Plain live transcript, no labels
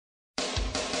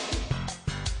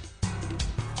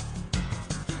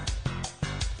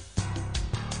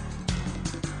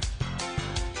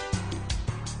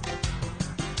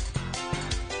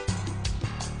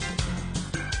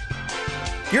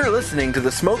You're listening to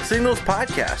the Smoke Signals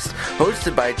podcast,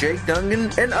 hosted by Jake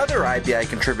Dungan and other IBI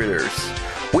contributors.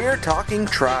 We're talking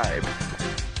Tribe.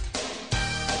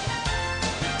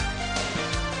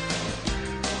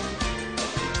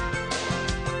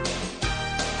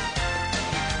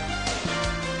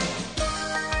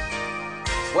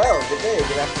 Well, good day,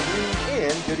 good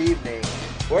afternoon, and good evening.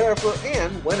 Wherever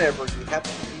and whenever you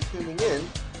happen to be tuning in,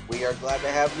 we are glad to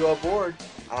have you aboard.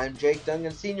 I'm Jake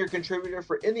Dungan, senior contributor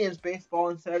for Indians Baseball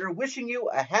Insider, wishing you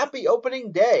a happy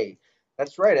opening day.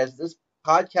 That's right, as this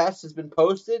podcast has been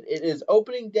posted, it is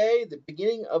opening day, the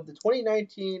beginning of the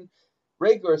 2019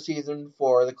 regular season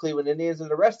for the Cleveland Indians and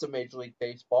the rest of Major League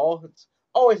Baseball. It's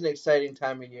always an exciting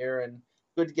time of year and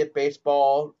good to get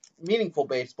baseball, meaningful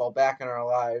baseball, back in our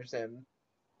lives. And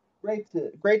great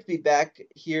to be back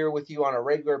here with you on a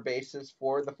regular basis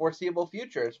for the foreseeable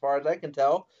future, as far as I can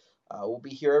tell. We'll be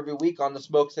here every week on the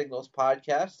Smoke Signals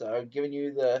podcast, giving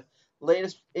you the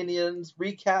latest Indians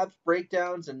recaps,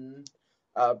 breakdowns, and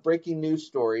breaking news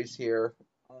stories here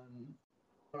on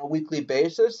a weekly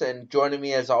basis. And joining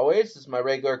me, as always, is my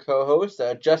regular co-host,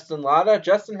 Justin Latta.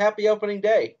 Justin, happy opening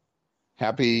day.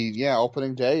 Happy,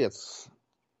 opening day. It's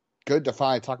good to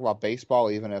finally talk about baseball,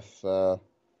 even if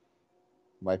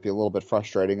might be a little bit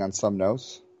frustrating on some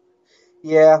notes.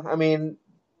 Yeah, I mean,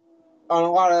 on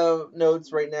a lot of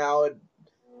notes right now, it's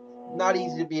not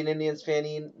easy to be an Indians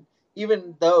fan,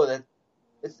 even though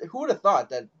who would have thought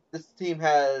that this team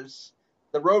has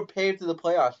the road paved to the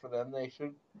playoffs for them. They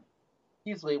should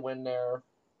easily win their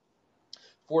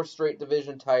fourth straight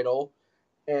division title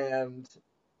and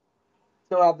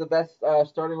still have the best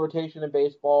starting rotation in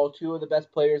baseball, two of the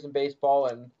best players in baseball,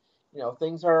 and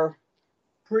things are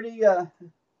pretty I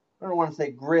don't want to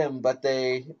say grim, but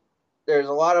there's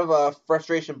a lot of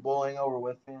frustration boiling over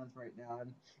with fans right now.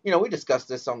 And, we discussed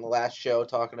this on the last show,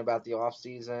 talking about the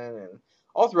offseason. And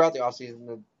all throughout the offseason,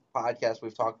 the podcast,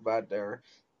 we've talked about their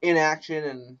inaction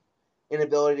and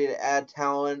inability to add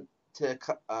talent to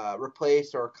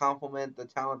replace or complement the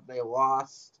talent they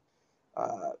lost.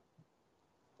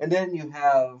 And then you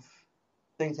have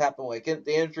things happen like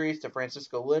the injuries to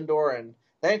Francisco Lindor and,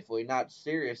 thankfully, not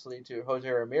seriously, to Jose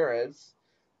Ramirez.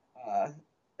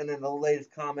 And then the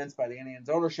latest comments by the Indians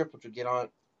ownership, which we'll get on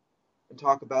and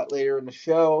talk about later in the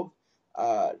show.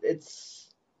 There's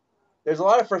a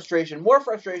lot of frustration, more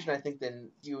frustration, I think, than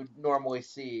you would normally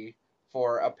see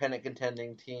for a pennant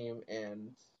contending team.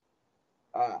 And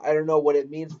I don't know what it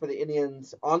means for the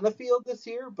Indians on the field this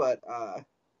year, but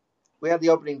we have the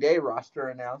opening day roster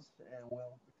announced, and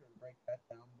we'll break that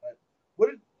down. But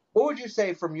what would you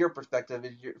say from your perspective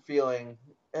is your feeling,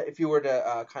 if you were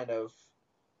to kind of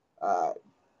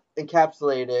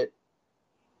encapsulate it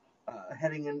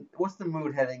what's the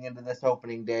mood heading into this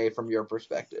opening day from your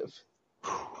perspective?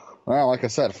 Well, like I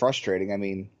said, frustrating. I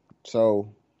mean,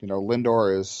 so,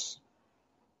 Lindor is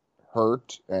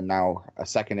hurt and now a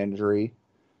second injury.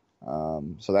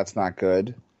 So that's not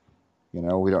good.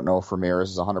 We don't know if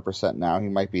Ramirez is 100% now. He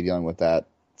might be dealing with that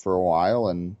for a while.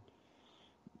 And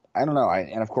I don't know.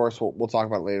 And of course, we'll talk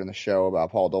about it later in the show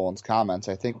about Paul Dolan's comments.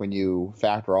 I think when you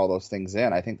factor all those things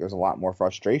in, I think there's a lot more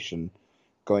frustration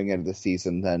going into the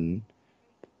season than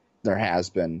there has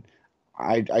been.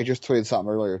 I just tweeted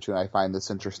something earlier too, and I find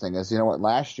this interesting. Is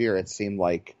last year it seemed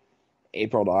like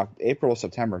April to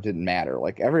September didn't matter.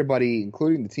 Like everybody,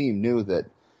 including the team, knew that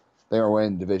they were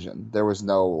winning the division. There was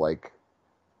no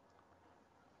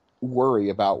worry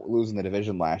about losing the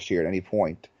division last year at any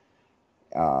point.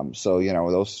 So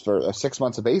those 6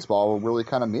 months of baseball were really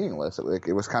kind of meaningless.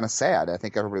 It was kind of sad. I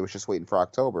think everybody was just waiting for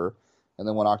October. And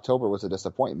then when October was a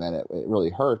disappointment, it really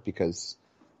hurt because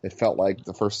it felt like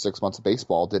the first 6 months of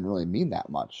baseball didn't really mean that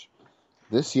much.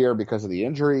 This year, because of the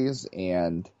injuries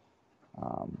and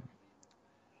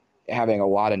having a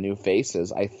lot of new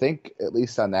faces, I think, at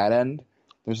least on that end,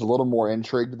 there's a little more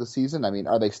intrigue to the season. I mean,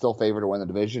 are they still favored to win the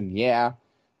division? Yeah.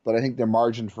 But I think their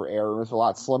margin for error is a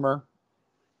lot slimmer,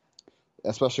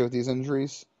 especially with these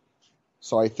injuries.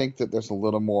 So I think that there's a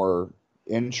little more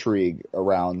intrigue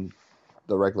around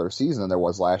the regular season than there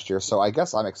was last year. So I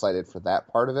guess I'm excited for that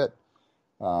part of it,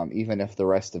 even if the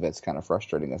rest of it's kind of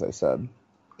frustrating, as I said.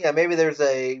 Yeah, maybe there's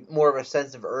more of a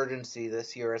sense of urgency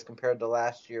this year as compared to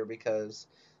last year because,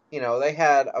 they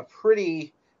had a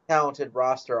pretty talented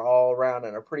roster all around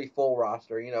and a pretty full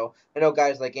roster. I know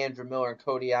guys like Andrew Miller and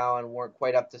Cody Allen weren't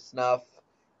quite up to snuff.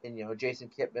 And, Jason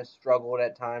Kipnis struggled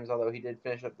at times, although he did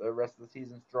finish up the rest of the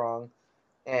season strong.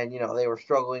 And, they were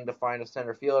struggling to find a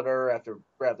center fielder after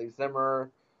Bradley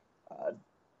Zimmer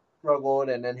struggled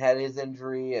and then had his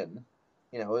injury. And,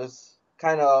 it was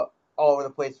kind of all over the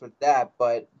place with that.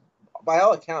 But by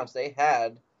all accounts, they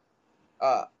had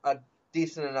a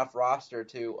decent enough roster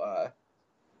to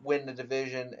win the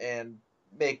division and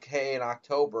make hay in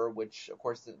October, which of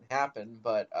course didn't happen.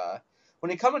 But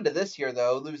when you come into this year,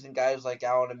 though, losing guys like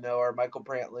Allen and Miller, Michael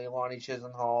Brantley, Lonnie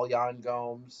Chisenhall, Jan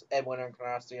Gomes, Edwin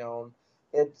Encarnacion,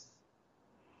 it's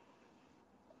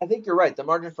I think you're right. The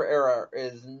margin for error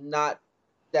is not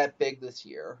that big this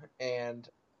year, and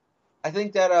I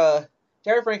think that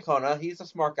Terry Francona, he's a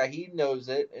smart guy. He knows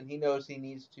it, and he knows he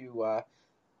needs to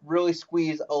really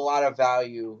squeeze a lot of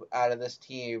value out of this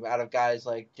team, out of guys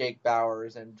like Jake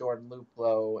Bowers and Jordan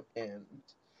Luplow and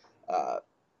uh,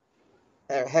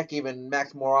 heck, even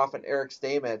Max Moroff and Eric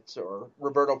Stamets or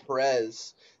Roberto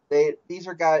Perez. These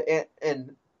are guys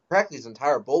and practically his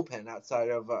entire bullpen outside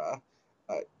of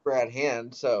Brad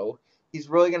Hand. So he's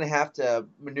really going to have to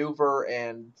maneuver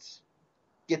and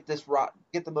get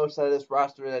the most out of this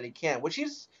roster that he can, which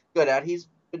he's good at. He's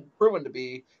been proven to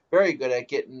be very good at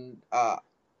getting a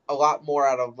lot more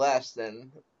out of less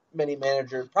than many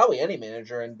managers, probably any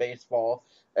manager in baseball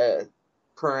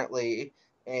currently.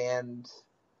 And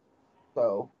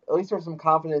so at least there's some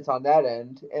confidence on that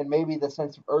end, and maybe the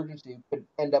sense of urgency could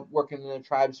end up working in the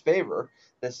tribe's favor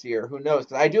this year. Who knows?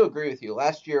 Because I do agree with you.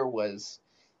 Last year was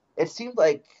it seemed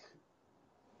like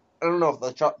I don't know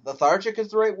if lethargic is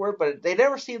the right word, but they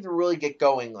never seemed to really get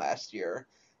going last year.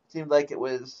 It seemed like it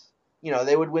was,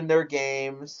 they would win their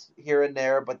games here and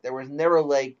there, but there was never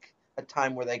like a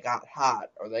time where they got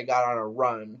hot or they got on a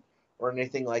run or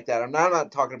anything like that. I'm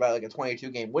not talking about like a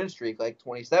 22 game win streak like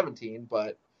 2017,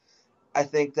 but I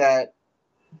think that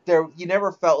you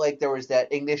never felt like there was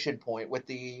that ignition point with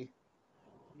the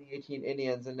 2018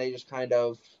 Indians, and they just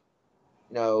you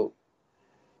know,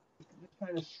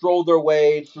 kind of strolled their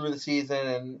way through the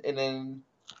season and then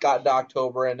got into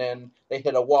October and then they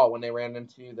hit a wall when they ran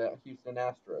into the Houston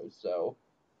Astros. So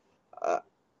uh,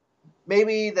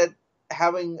 maybe that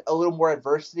having a little more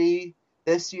adversity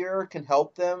this year can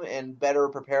help them and better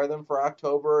prepare them for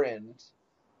October. And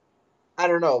I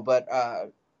don't know, but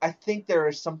I think there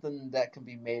is something that can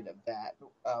be made of that.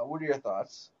 What are your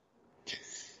thoughts?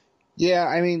 Yeah,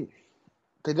 I mean,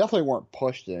 they definitely weren't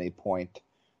pushed at any point.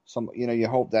 You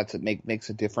hope makes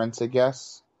a difference, I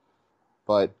guess.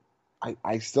 But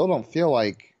I still don't feel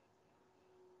like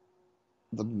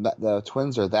the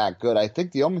Twins are that good. I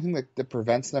think the only thing that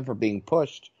prevents them from being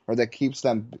pushed, or that keeps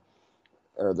them,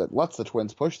 or that lets the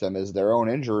Twins push them, is their own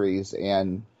injuries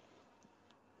and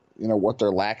what they're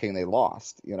lacking. They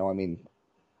lost. I mean,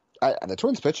 the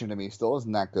Twins pitching to me still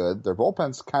isn't that good. Their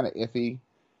bullpen's kind of iffy.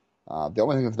 The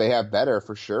only thing that they have better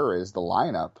for sure is the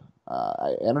lineup.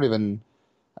 I don't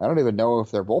even know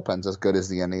if their bullpen's as good as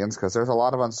the Indians because there's a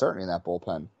lot of uncertainty in that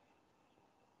bullpen.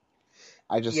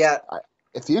 I just Yeah,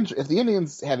 if the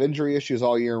Indians have injury issues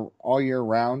all year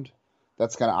round,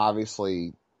 that's going to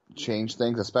obviously change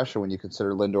things, especially when you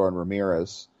consider Lindor and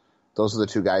Ramirez. Those are the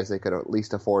two guys they could at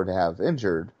least afford to have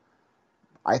injured.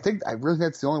 I really think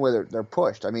that's the only way they're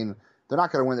pushed. I mean, they're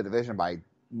not going to win the division by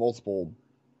multiple,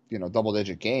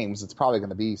 double-digit games. It's probably going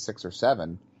to be 6 or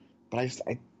 7. But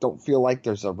I don't feel like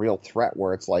there's a real threat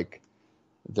where it's like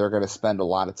they're going to spend a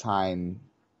lot of time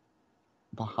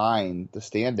behind the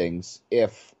standings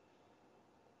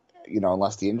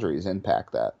unless the injuries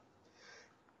impact that.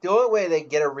 the only way they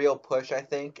get a real push, I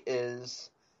think, is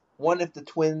one if the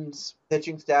Twins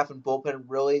pitching staff and bullpen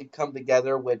really come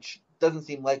together, which doesn't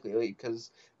seem likely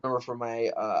because remember from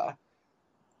my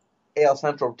AL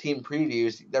Central team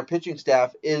previews, their pitching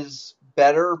staff is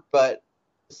better, but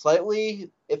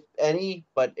slightly, if any,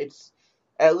 but it's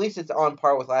at least it's on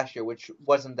par with last year, which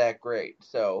wasn't that great.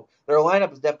 So their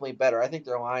lineup is definitely better. I think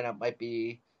their lineup might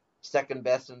be second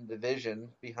best in the division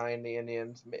behind the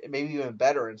Indians, maybe even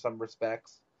better in some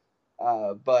respects.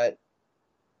 But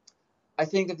I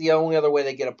think that the only other way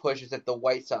they get a push is if the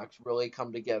White Sox really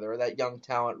come together. That young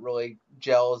talent really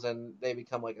gels and they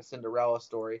become like a Cinderella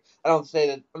story. I'm not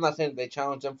saying that they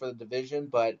challenge them for the division,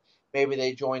 but maybe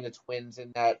they join the Twins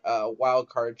in that wild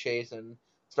card chase and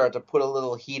start to put a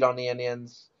little heat on the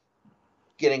Indians,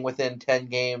 getting within 10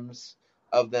 games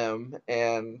of them,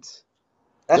 and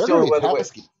that's They're the going only to be other way.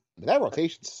 pesky. That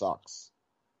rotation sucks.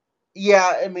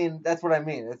 Yeah, I mean that's what I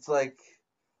mean. It's like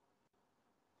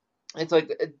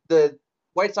the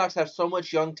White Sox have so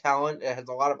much young talent. It has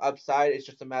a lot of upside. It's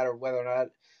just a matter of whether or not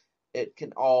it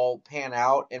can all pan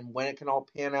out and when it can all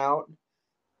pan out.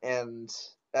 And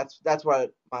that's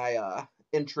what my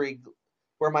intrigue,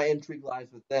 where my intrigue lies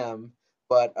with them.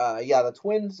 But yeah, the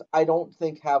Twins I don't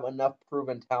think have enough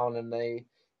proven talent in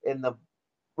the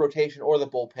rotation or the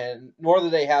bullpen, nor do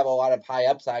they have a lot of high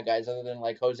upside guys other than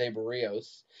like Jose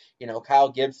Barrios. Kyle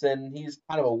Gibson, he's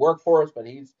kind of a workhorse, but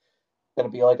he's going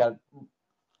to be like a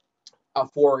a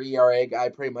 4 ERA guy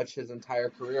pretty much his entire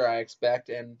career, I expect,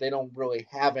 and they don't really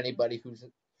have anybody who's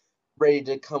ready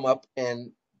to come up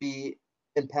and be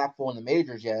impactful in the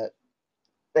majors yet.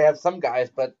 They have some guys,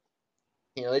 but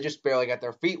they just barely got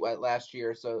their feet wet last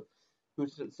year. So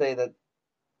who's to say that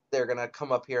they're gonna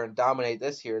come up here and dominate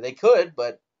this year? They could,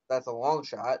 but that's a long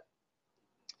shot.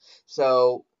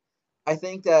 So I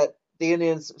think that the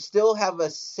Indians still have a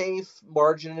safe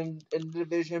margin in the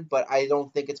division, but I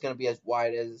don't think it's going to be as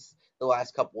wide as the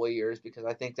last couple of years because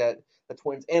I think that the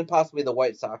Twins and possibly the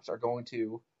White Sox are going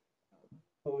to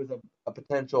pose a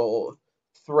potential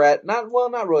threat. Not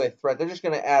really a threat. They're just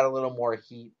going to add a little more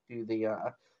heat to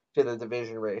the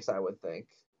division race, I would think.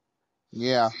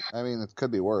 Yeah, I mean it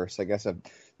could be worse. I guess if,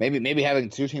 maybe having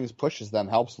two teams pushes them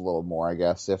helps a little more. I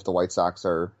guess if the White Sox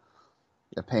are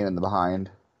a pain in the behind.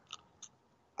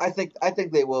 I think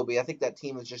they will be. I think that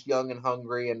team is just young and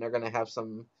hungry, and they're going to have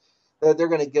some. They're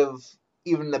going to give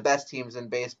even the best teams in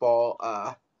baseball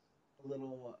a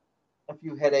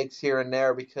few headaches here and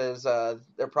there because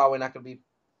they're probably not going to be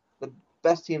the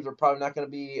best teams are probably not going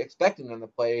to be expecting them to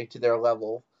play to their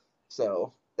level.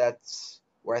 So that's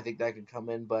where I think that could come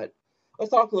in. But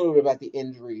let's talk a little bit about the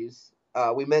injuries.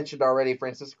 We mentioned already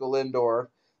Francisco Lindor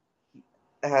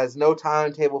has no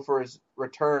timetable for his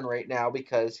return right now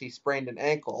because he sprained an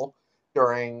ankle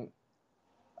during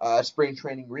a spring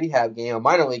training rehab game, a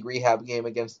minor league rehab game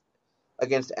against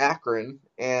Akron,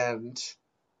 and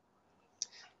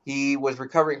he was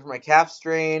recovering from a calf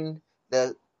strain.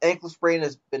 The ankle sprain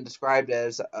has been described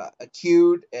as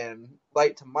acute and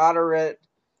light to moderate,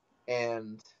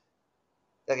 and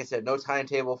like I said, no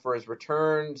timetable for his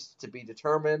returns to be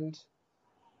determined,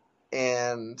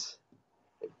 and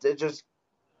it just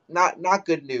not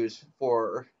good news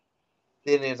for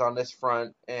the Indians on this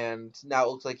front. And now it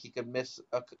looks like he could miss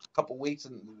a couple weeks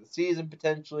in the season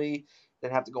potentially,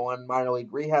 then have to go on minor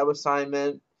league rehab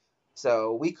assignment.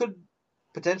 So we could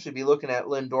potentially be looking at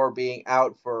Lindor being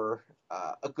out for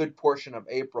a good portion of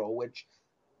April, which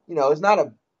is not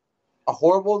a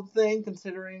horrible thing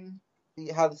considering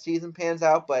how the season pans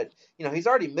out. But he's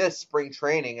already missed spring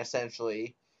training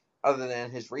essentially, other than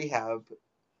his rehab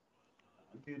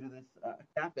due to this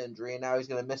calf injury, and now he's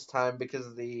going to miss time because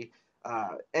of the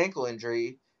ankle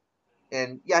injury.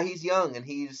 And yeah, he's young, and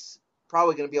he's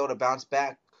probably going to be able to bounce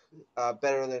back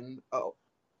better than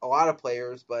a lot of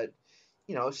players. But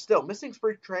still missing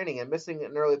spring training and missing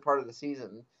an early part of the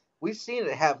season, we've seen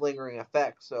it have lingering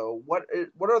effects. So what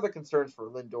are the concerns for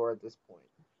Lindor at this point?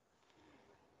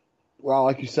 Well,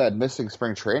 like you said, missing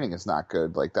spring training is not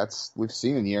good. Like we've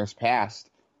seen in years past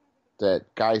that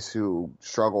guys who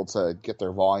struggle to get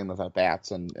their volume of at bats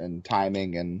and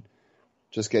timing and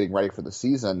just getting ready for the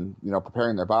season,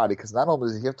 preparing their body, because not only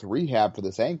does he have to rehab for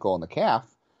this ankle and the calf,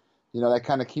 that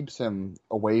kind of keeps him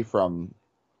away from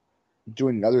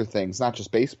doing other things, not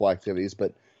just baseball activities,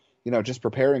 but just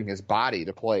preparing his body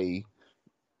to play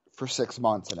for 6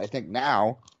 months. And I think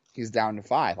now he's down to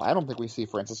 5. I don't think we see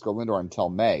Francisco Lindor until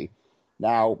May.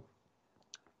 Now,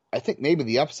 I think maybe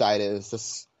the upside is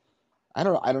this. I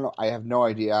don't know. I have no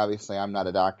idea. Obviously, I'm not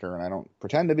a doctor, and I don't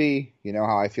pretend to be. You know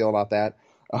how I feel about that.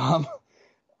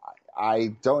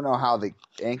 I don't know how the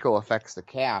ankle affects the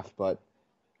calf, but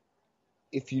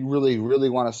if you really, really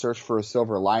want to search for a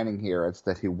silver lining here, it's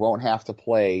that he won't have to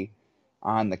play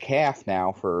on the calf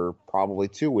now for probably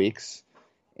 2 weeks,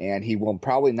 and he will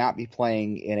probably not be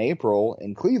playing in April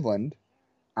in Cleveland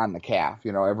on the calf.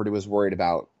 Everybody was worried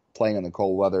about playing in the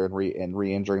cold weather and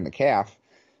re-injuring the calf.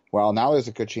 Well, now there's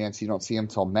a good chance you don't see him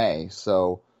till May,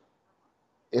 so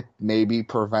it maybe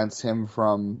prevents him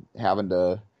from having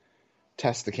to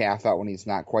test the calf out when he's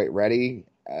not quite ready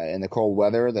in the cold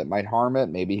weather. That might harm it.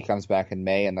 Maybe he comes back in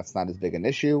May and that's not as big an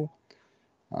issue.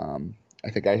 I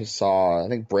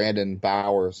think Brandon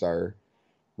Bowers, our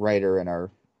writer and our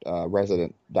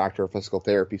resident doctor of physical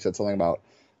therapy, said something about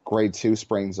grade 2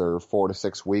 sprains are 4 to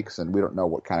 6 weeks, and we don't know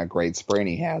what kind of grade sprain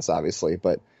he has, obviously,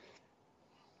 but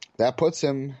that puts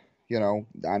him,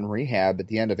 on rehab at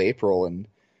the end of April and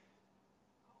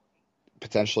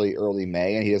potentially early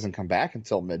May, and he doesn't come back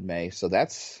until mid-May. So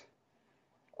that's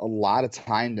a lot of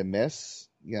time to miss,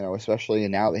 especially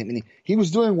now. I mean, he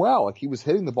was doing well. Like, he was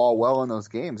hitting the ball well in those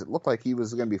games. It looked like he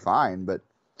was going to be fine, but,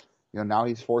 now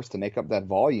he's forced to make up that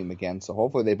volume again. So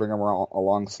hopefully they bring him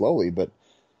along slowly. But,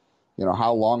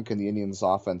 how long can the Indians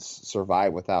offense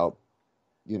survive without,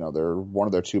 they're one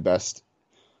of their two best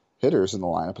hitters in the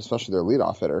lineup, especially their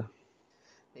leadoff hitter?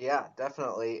 Yeah,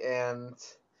 definitely. And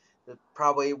it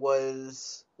probably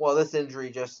was, well, this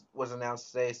injury just was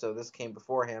announced today, so this came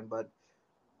beforehand, but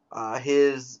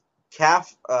his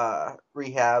calf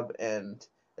rehab and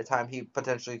the time he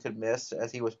potentially could miss,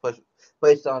 as he was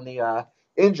placed on the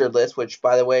injured list, which,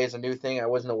 by the way, is a new thing I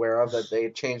wasn't aware of, that they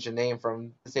changed the name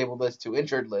from disabled list to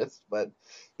injured list. But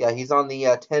yeah, he's on the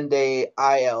 10-day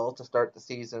IL to start the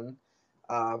season.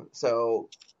 So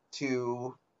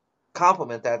to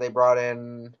complement that,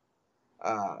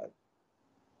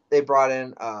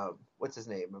 uh, what's his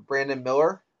name, Brandon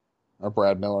Miller. Or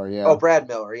Brad Miller, Oh, yeah. Brad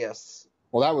Miller, yes.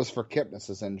 Well, that was for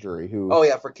Kipnis's injury, who Oh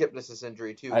yeah, for Kipnis'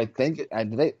 injury I too. Because think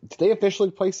did they officially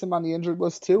place him on the injured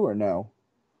list too, or no?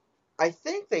 I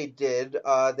think they did.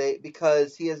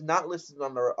 Because he is not listed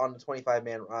on the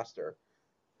 25-man roster.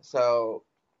 So,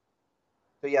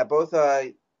 but yeah, both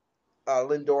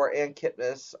Lindor and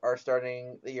Kipnis are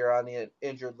starting the year on the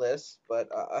injured list. But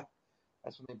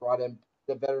that's when they brought in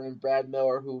the veteran Brad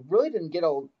Miller, who really didn't get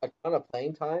a ton of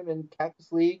playing time in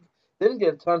Cactus League. Didn't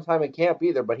get a ton of time in camp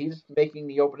either, but he's making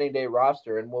the opening day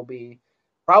roster and will be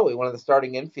probably one of the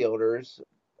starting infielders.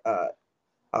 Uh,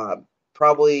 uh,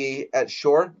 Probably at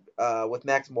short with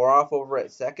Max Moroff over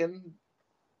at second,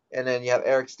 and then you have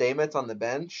Eric Stamets on the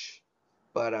bench.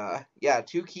 But yeah,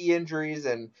 two key injuries,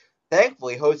 and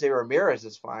thankfully Jose Ramirez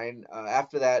is fine.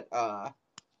 After that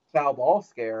foul ball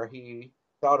scare, he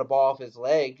fouled a ball off his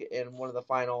leg in one of the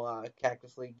final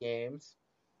Cactus League games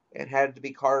and had to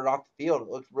be carted off the field. It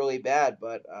looked really bad,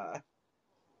 but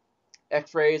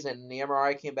X-rays and the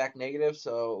MRI came back negative,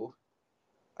 so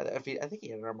I think he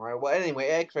had an MRI. Well, anyway,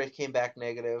 X-rays came back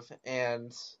negative,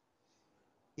 and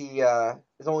he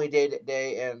is only day to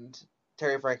day. And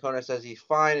Terry Francona says he's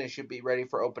fine and should be ready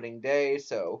for opening day.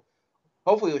 So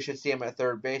hopefully we should see him at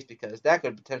third base, because that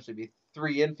could potentially be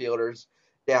three infielders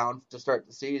down to start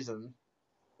the season.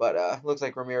 But looks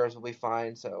like Ramirez will be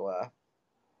fine. So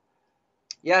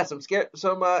yeah,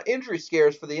 some injury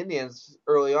scares for the Indians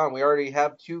early on. We already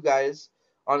have two guys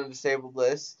on the disabled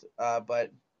list,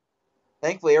 but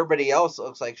thankfully everybody else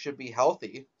looks like should be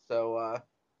healthy. So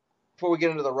before we get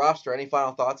into the roster, any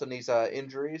final thoughts on these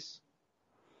injuries?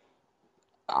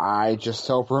 I just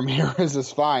hope Ramirez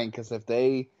is fine, because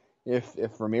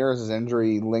if Ramirez's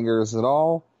injury lingers at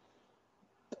all,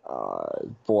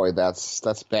 boy, that's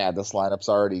bad. This lineup's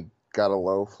already got a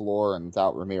low floor, and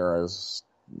without Ramirez,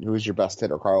 who's your best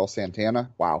hitter? Carlos Santana?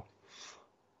 Wow,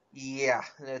 Yeah,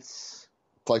 it's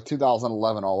it's like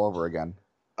 2011 all over again.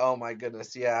 oh my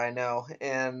goodness, yeah, I know.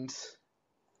 And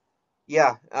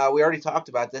yeah, we already talked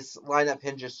about this lineup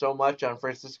hinges so much on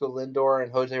Francisco Lindor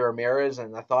and Jose Ramirez,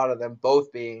 and the thought of them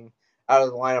both being out of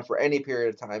the lineup for any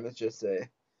period of time is just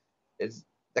it's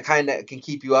the kind that can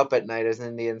keep you up at night as an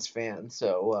Indians fan.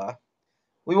 So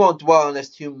we won't dwell on this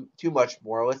too much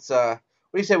more. What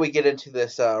do you say we get into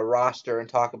this roster and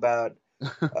talk about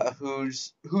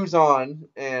who's on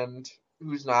and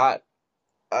who's not?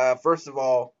 First of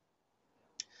all,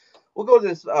 we'll go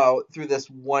through this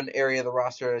one area of the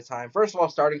roster at a time. First of all,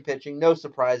 starting pitching, no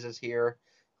surprises here.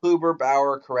 Kluber,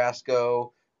 Bauer,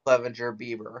 Carrasco, Clevenger,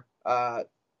 Bieber.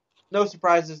 No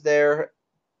surprises there.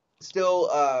 Still,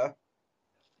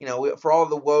 for all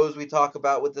the woes we talk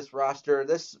about with this roster,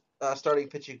 this starting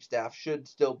pitching staff should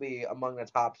still be among the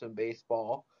tops in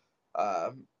baseball.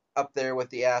 Up there with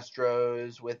the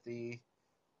Astros, with the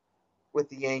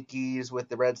Yankees, with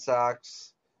the Red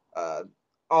Sox, uh,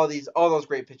 all those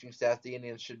great pitching staff. The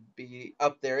Indians should be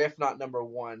up there, if not number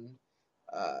one.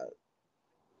 Uh,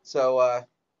 so,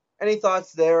 any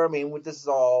thoughts there? I mean, this is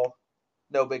all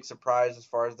no big surprise as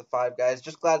far as the five guys.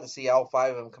 Just glad to see all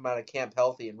five of them come out of camp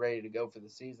healthy and ready to go for the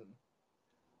season.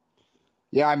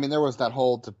 Yeah, I mean, there was that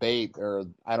whole debate, or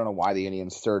I don't know why the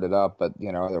Indians stirred it up, but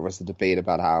there was a debate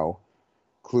about how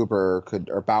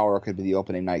Bauer could be the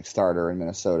opening night starter in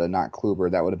Minnesota, not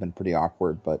Kluber. That would have been pretty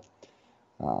awkward, but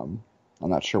um, I'm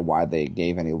not sure why they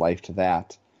gave any life to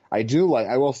that. I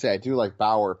will say, I do like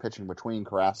Bauer pitching between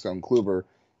Carrasco and Kluber,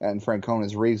 and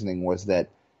Francona's reasoning was that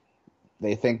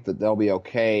they think that they'll be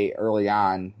okay early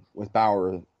on with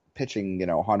Bauer pitching,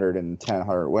 110,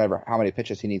 100, whatever, how many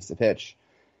pitches he needs to pitch,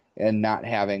 and not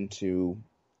having to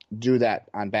do that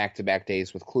on back-to-back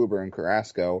days with Kluber and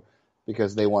Carrasco,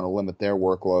 because they want to limit their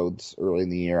workloads early in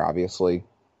the year, obviously,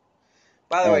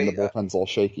 By the and the way, bullpen's a little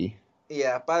shaky.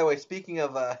 yeah. By the way, speaking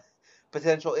of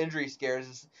potential injury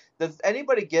scares, does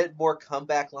anybody get more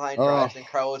comeback line Oh, drives than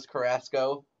Carlos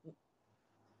Carrasco?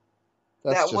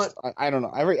 that's That one, just I don't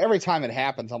know. Every time it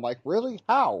happens, I'm like, really?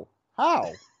 How how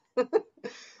is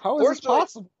this fortunately,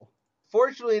 possible?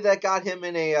 fortunately, that got him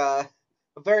in a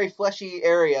very fleshy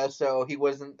area, so he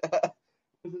wasn't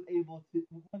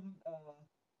wasn't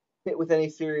hit with any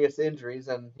serious injuries,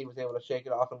 and he was able to shake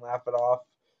it off and laugh it off.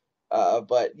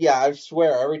 But yeah, I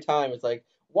swear every time it's like,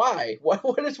 why?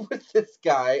 What is with this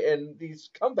guy and these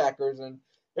comebackers? And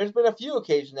there's been a few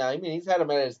occasions now. I mean, he's had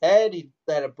him at his head. He's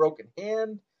had a broken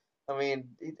hand. I mean,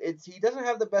 he doesn't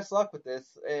have the best luck with this,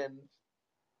 and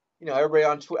everybody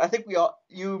on Twitter. I think we all,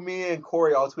 you, me, and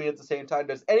Corey all tweet at the same time.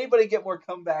 Does anybody get more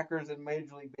comebackers in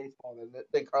Major League Baseball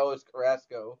than Carlos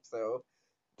Carrasco? So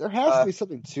There has to be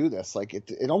something to this. Like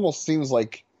it almost seems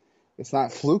like it's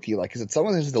not fluky. Like, is it some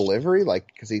of his delivery? Like,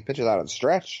 because he pitches out at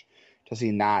stretch, does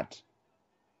he not?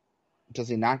 Does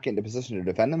he not get into position to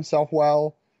defend himself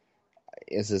well?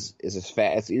 Is his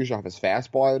it's usually off his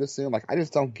fastball, I would assume. Like, I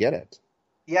just don't get it.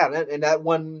 yeah, and that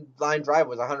one line drive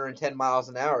was 110 miles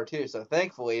an hour too. So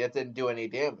thankfully, it didn't do any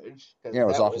damage. Yeah, it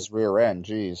was off his rear end.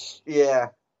 Jeez. Yeah.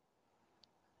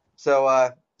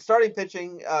 So starting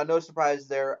pitching, no surprise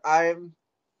there.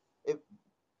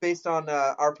 Based on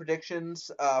our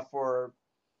predictions for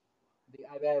the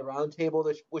IBI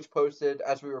Roundtable, which posted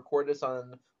as we record this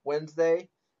on Wednesday.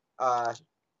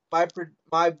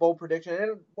 My bold prediction,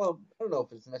 and well, I don't know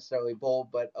if it's necessarily bold,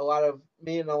 but a lot of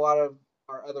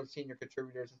our other senior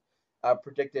contributors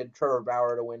predicted Trevor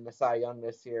Bauer to win the Cy Young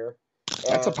this year.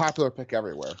 That's a popular pick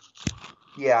everywhere.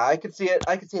 Yeah, I could see it.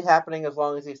 I could see it happening as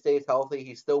long as he stays healthy.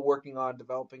 He's still working on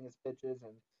developing his pitches,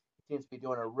 and he seems to be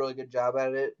doing a really good job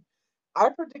at it.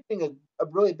 I'm predicting a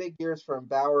really big years from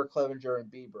Bauer, Clevenger,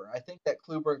 and Bieber. I think that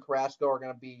Kluber and Carrasco are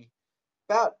going to be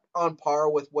about on par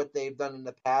with what they've done in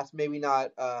the past. Maybe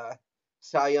not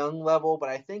Cy Young level, but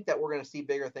I think that we're going to see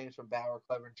bigger things from Bauer,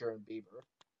 Clevenger, and Bieber.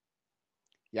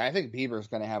 Yeah, I think Bieber's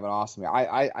going to have an awesome year.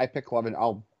 I picked Clevenger.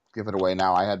 I'll give it away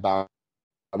now. I had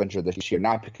Clevenger this year,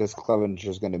 not because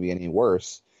Clevenger's going to be any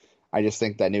worse. I just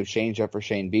think that new changeup for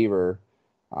Shane Bieber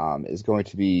is going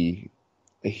to be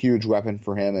a huge weapon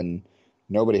for him, and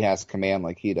nobody has command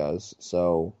like he does.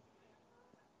 So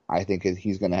I think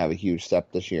he's going to have a huge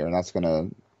step this year, and that's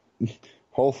going to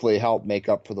hopefully help make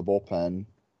up for the bullpen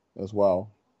as well.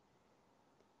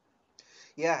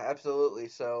 Yeah, absolutely.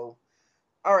 So,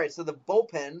 all right. So the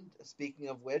bullpen, speaking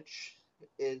of which,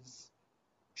 is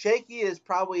shaky. Is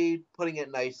probably putting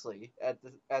it nicely at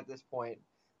this point,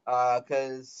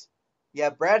 because you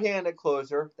have Brad Hand at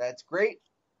closer. That's great.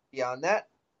 Beyond that,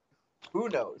 who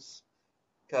knows?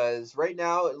 Because right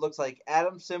now it looks like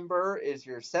Adam Cimber is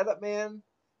your setup man.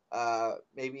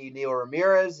 Maybe Neil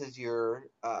Ramirez is your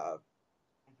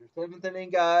seventh inning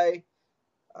guy.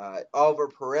 Oliver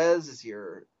Perez is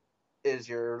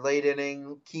your late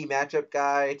inning key matchup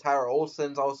guy. Tyler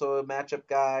Olson's also a matchup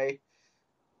guy.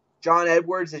 John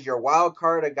Edwards is your wild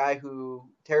card, a guy who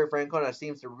Terry Francona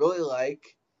seems to really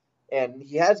like. And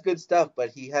he has good stuff, but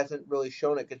he hasn't really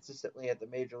shown it consistently at the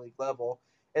major league level.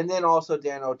 And then also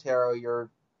Dan Otero, your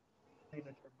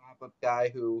signature mop-up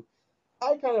guy who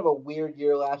had kind of a weird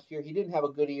year last year. He didn't have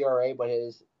a good ERA, but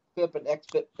his FIP and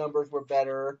XFIP numbers were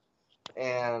better.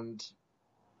 And,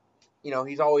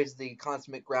 he's always the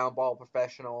consummate ground ball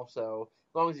professional. So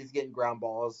as long as he's getting ground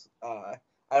balls, I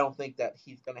don't think that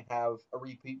he's going to have a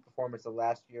repeat performance of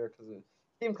last year because it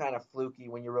seemed kind of fluky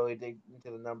when you really dig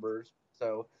into the numbers.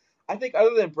 So I think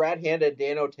other than Brad Hand and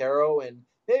Dan Otero and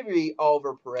maybe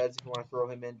Oliver Perez, if you want to throw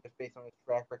him in just based on his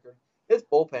track record, his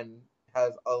bullpen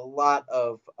has a lot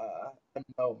of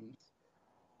unknowns.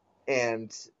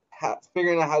 And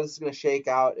figuring out how this is going to shake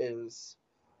out is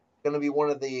going to be one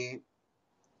of the,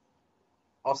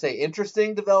 I'll say,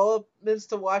 interesting developments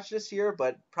to watch this year,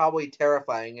 but probably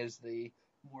terrifying is the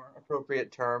more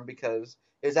appropriate term, because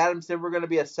is Adam Cimber going to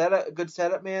be a good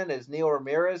setup man? Is Neil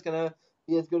Ramirez going to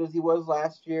be as good as he was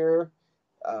last year?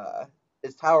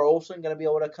 Is Tyler Olson going to be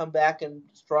able to come back and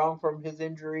strong from his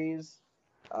injuries?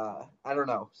 I don't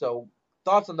know. So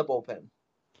thoughts on the bullpen?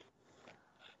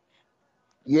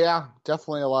 Yeah,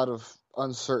 definitely a lot of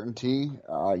uncertainty.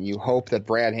 You hope that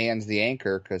Brad Hand's the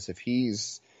anchor, because if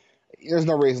there's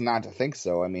no reason not to think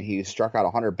so. I mean, he struck out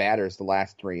 100 batters the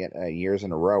last 3 years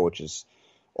in a row, which is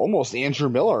almost Andrew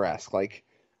Miller-esque. Like,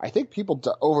 I think people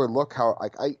overlook how,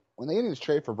 when the Indians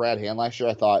traded for Brad Hand last year,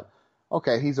 I thought,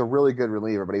 okay, he's a really good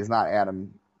reliever, but he's not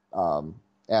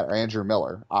Andrew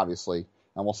Miller, obviously.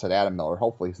 I almost said Adam Miller.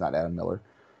 Hopefully he's not Adam Miller.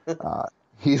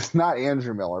 He's not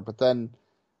Andrew Miller, but then,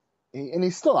 and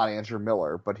he's still not Andrew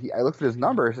Miller, but I looked at his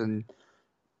numbers, and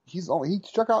he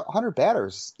struck out 100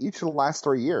 batters each of the last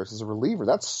 3 years as a reliever.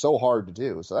 That's so hard to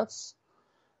do. So that's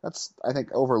I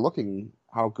think overlooking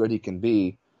how good he can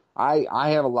be.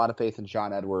 I have a lot of faith in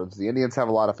John Edwards. The Indians have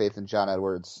a lot of faith in John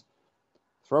Edwards.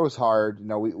 Throws hard.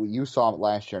 You saw him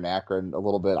last year in Akron a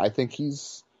little bit. I think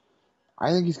he's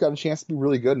got a chance to be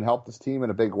really good and help this team in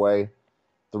a big way.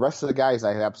 The rest of the guys,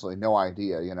 I have absolutely no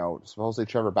idea. Supposedly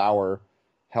Trevor Bauer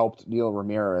helped Neil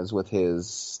Ramirez with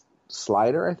his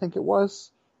slider, I think it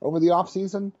was, over the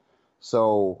offseason.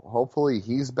 So hopefully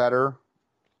he's better.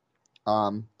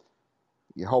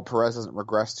 you hope Perez doesn't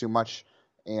regress too much.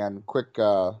 And quick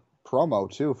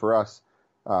promo, too, for us.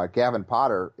 Gavin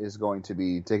Potter is going to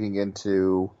be digging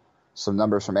into some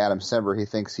numbers from Adam Cimber. He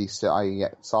thinks he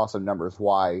saw some numbers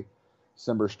why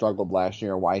Cimber struggled last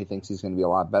year, why he thinks he's going to be a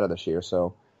lot better this year.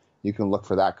 So you can look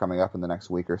for that coming up in the next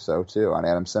week or so, too, on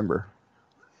Adam Cimber.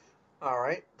 All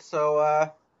right.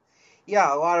 So,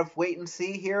 yeah, a lot of wait and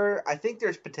see here. I think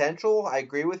there's potential. I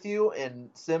agree with you.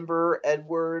 And Cimber,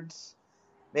 Edwards,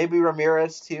 maybe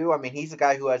Ramirez too. I mean, he's a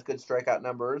guy who has good strikeout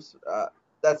numbers.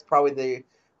 That's probably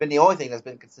been the only thing that's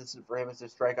been consistent for him is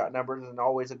his strikeout numbers, and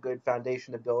always a good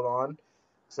foundation to build on.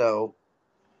 So,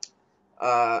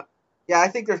 yeah, I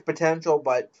think there's potential,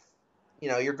 but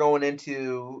you're going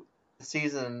into the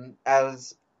season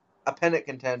as a pennant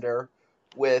contender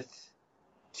with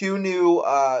two new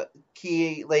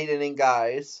key late inning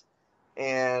guys,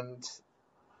 and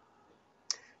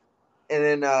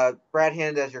then Brad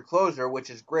Hand as your closer, which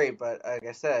is great. But like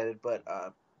I said,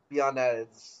 beyond that,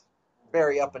 it's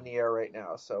very up in the air right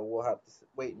now. So we'll have to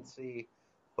wait and see.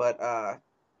 But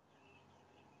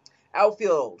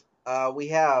outfield, we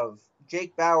have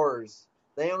Jake Bauers,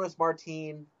 Leonys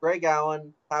Martin, Greg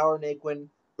Allen, Power Naquin,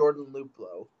 Jordan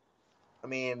Luplow. I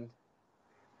mean,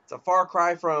 it's a far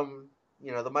cry from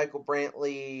the Michael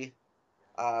Brantley,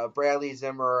 Bradley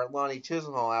Zimmer, Lonnie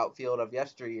Chisenhall outfield of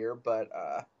yesteryear, but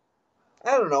I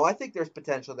don't know. I think there's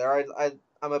potential there.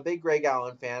 I'm a big Greg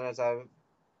Allen fan, as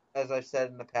I've said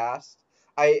in the past.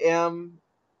 I am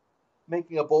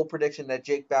making a bold prediction that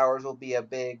Jake Bauers will be a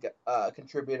big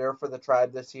contributor for the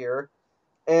Tribe this year,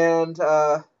 and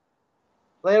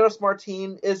Leonys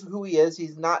Martin is who he is.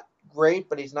 He's not great,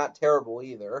 but he's not terrible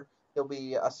either. He'll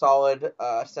be a solid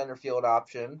center field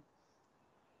option.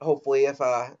 Hopefully, if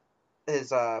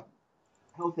his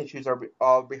health issues are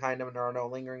all behind him and there are no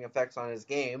lingering effects on his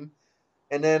game.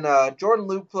 And then Jordan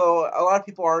Luplow, a lot of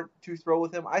people aren't too thrilled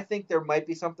with him. I think there might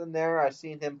be something there. I've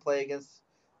seen him play against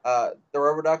the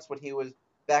Rubber Ducks when he was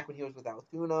with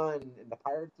Altoona and in the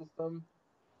Pirate system.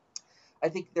 I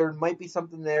think there might be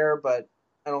something there, but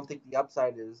I don't think the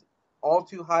upside is all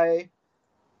too high,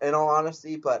 in all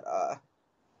honesty. But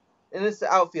and it's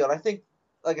the outfield. I think,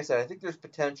 like I said, I think there's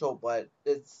potential, but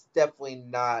it's definitely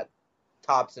not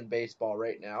tops in baseball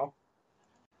right now.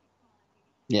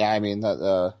 Yeah, I mean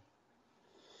that.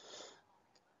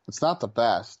 It's not the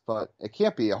best, but it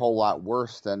can't be a whole lot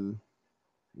worse than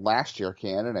last year,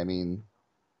 can it? I mean,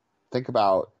 think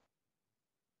about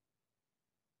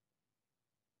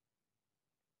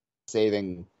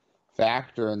saving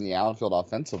factor in the outfield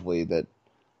offensively that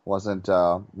wasn't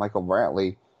Michael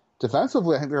Brantley.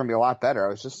 Defensively, I think they're going to be a lot better. I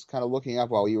was just kind of looking up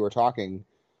while you were talking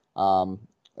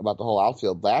about the whole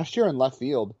outfield. Last year in left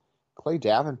field, Clay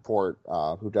Davenport,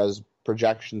 who does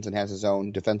projections and has his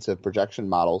own defensive projection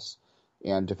models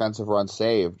and defensive runs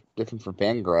saved, different from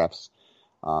Fangraphs,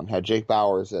 had Jake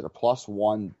Bauers at a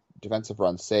 +1 defensive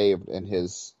run saved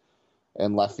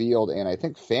in left field, and I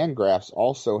think Fangraphs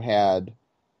also had.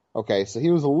 Okay, so he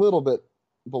was a little bit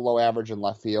below average in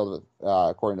left field,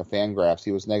 according to Fangraphs.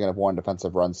 He was -1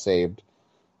 defensive run saved,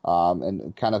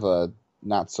 and kind of a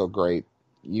not so great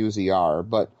UZR.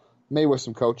 But maybe with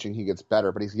some coaching, he gets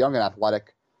better. But he's young and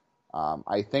athletic.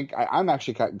 I think I'm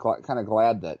actually kind of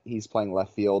glad that he's playing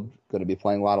left field, going to be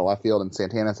playing a lot of left field, and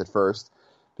Santana's at first,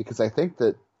 because I think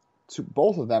that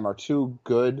both of them are too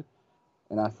good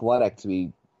and athletic to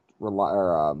be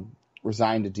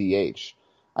resigned to DH.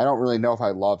 I don't really know if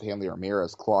I love Hanley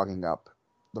Ramirez clogging up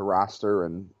the roster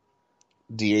and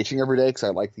DHing every day, because I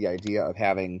like the idea of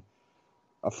having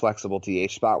a flexible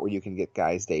DH spot where you can get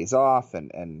guys days off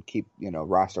and keep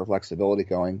roster flexibility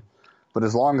going. But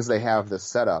as long as they have this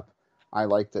setup, I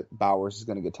like that Bauers is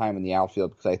going to get time in the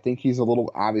outfield, because I think he's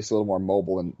obviously a little more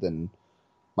mobile than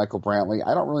Michael Brantley.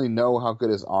 I don't really know how good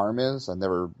his arm is. I've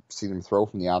never seen him throw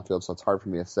from the outfield, so it's hard for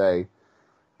me to say.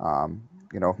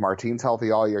 If Martin's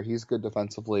healthy all year, he's good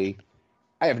defensively.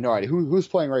 I have no idea who's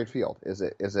playing right field. Is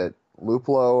it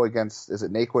Luplow is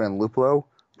it Naquin and Luplow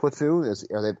platoon? Is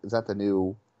that the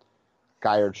new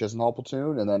Geyer Chisenhall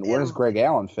platoon? And then where does Greg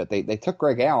Allen fit? They took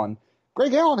Greg Allen.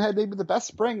 Greg Allen had maybe the best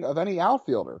spring of any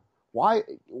outfielder. Why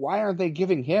aren't they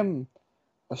giving him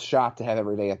a shot to have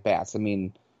every day at bats? I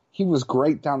mean, he was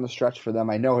great down the stretch for them.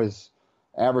 I know his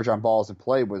average on balls in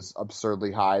play was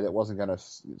absurdly high. That wasn't going to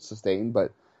sustain,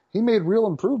 but he made real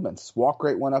improvements. Walk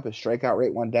rate went up, his strikeout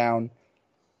rate went down.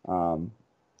 And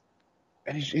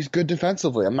he's good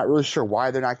defensively. I'm not really sure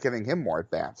why they're not giving him more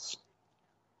at bats.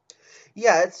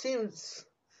 Yeah, it seems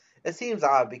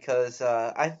odd because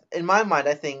in my mind,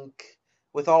 I think,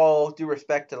 with all due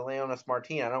respect to Leonys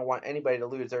Martin, I don't want anybody to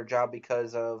lose their job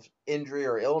because of injury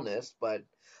or illness, but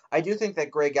I do think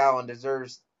that Greg Allen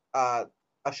deserves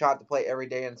a shot to play every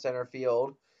day in center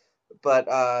field.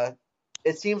 But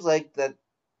it seems like that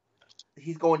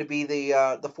he's going to be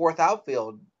the fourth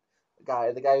outfield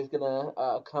guy, the guy who's going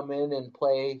to come in and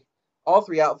play all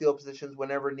three outfield positions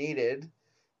whenever needed,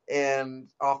 and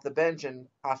off the bench and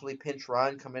possibly pinch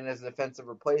run, come in as a defensive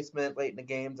replacement late in the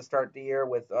game to start the year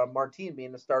with Martin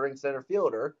being the starting center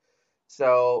fielder.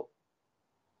 So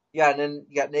yeah, and then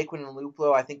you got Naquin and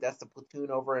Luplo. I think that's the platoon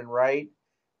over in right.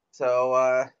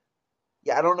 So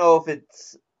yeah, I don't know if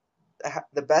it's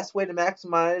the best way to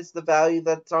maximize the value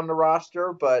that's on the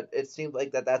roster, but it seems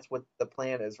like that's what the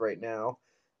plan is right now.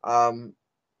 Um,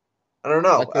 I don't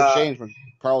know. That could change when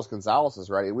Carlos Gonzalez is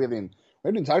ready. We haven't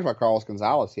even talked about Carlos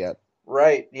Gonzalez yet.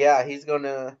 Right? Yeah, he's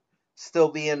gonna still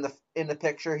be in the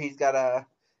picture. He's gotta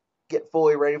get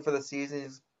fully ready for the season.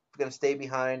 He's gonna stay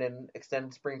behind and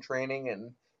extended spring training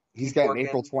and He's keep got an working.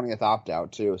 April 20th opt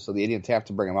out too, so the Indians have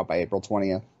to bring him up by April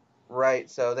 20th. Right.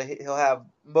 So he'll have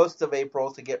most of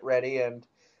April to get ready, and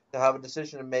they'll have a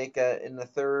decision to make in the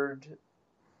third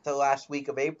to last week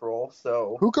of April.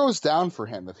 So Who goes down for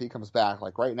him if he comes back?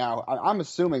 Like right now, I'm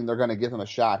assuming they're going to give him a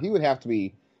shot. He'd have to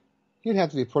be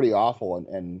pretty awful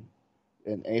in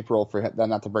April for them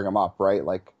not to bring him up, right?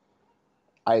 Like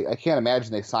I can't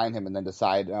imagine they sign him and then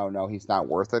decide, oh no, he's not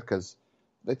worth it, because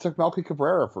they took Melky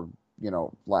Cabrera for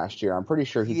last year. I'm pretty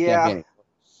sure he can't be yeah, any.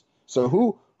 So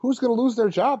who's going to lose their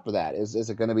job for that? Is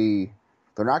it going to be?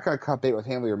 They're not going to cut bait with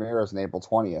Hanley Ramirez on April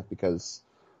 20th because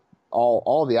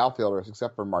all the outfielders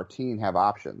except for Martin have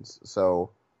options. So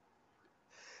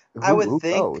I would who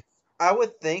think goes? I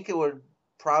would think it would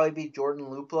probably be Jordan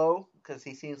Luplo because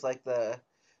he seems like the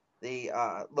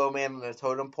low man on the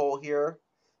totem pole here,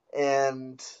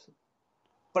 and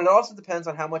but it also depends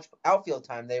on how much outfield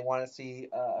time they want to see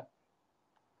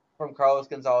from Carlos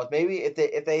Gonzalez. Maybe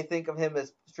if they think of him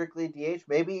as strictly DH,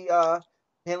 maybe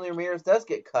Hanley Ramirez does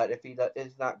get cut if he's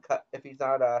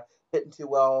not hitting too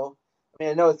well. I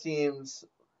mean, I know it seems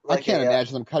I like can't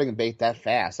imagine them cutting a bait that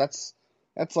fast.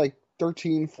 That's like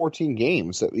 13, 14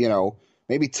 games.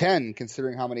 Maybe 10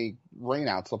 considering how many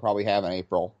rainouts they'll probably have in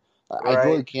April. I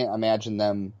really right. can't imagine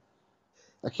them.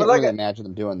 I But can't really imagine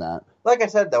them doing that. like I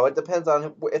said though, it depends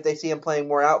on if they see him playing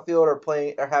more outfield or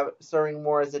playing or have serving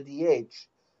more as a DH.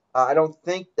 I don't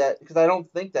think that because I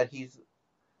don't think that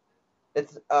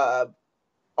it's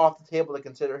off the table to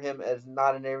consider him as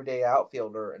not an everyday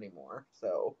outfielder anymore.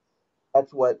 So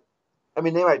that's what I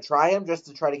mean. They might try him just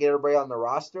to try to get everybody on the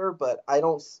roster, but I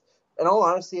don't. In all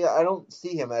honesty, I don't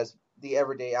see him as the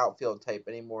everyday outfield type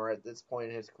anymore at this point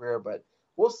in his career. But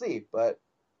we'll see. But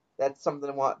that's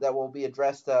something that will be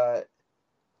addressed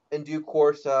in due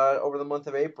course over the month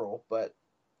of April. But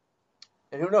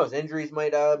and who knows, injuries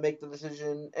might make the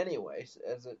decision anyways,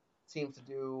 as it seems to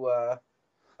do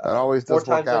That always more does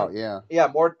work times out, than yeah. yeah,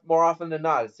 more often than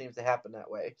not, it seems to happen that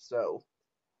way. So,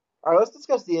 all right, let's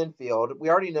discuss the infield. We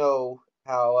already know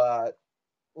how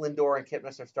Lindor and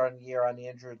Kipnis are starting the year on the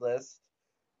injured list,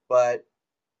 but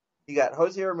you got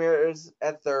Jose Ramirez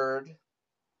at third,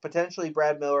 potentially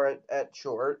Brad Miller at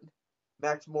short,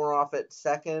 Max Moroff at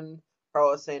second,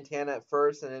 Carlos Santana at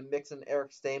first, and then mixing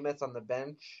Eric Stamets on the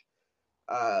bench.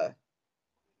 Uh,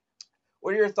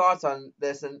 what are your thoughts on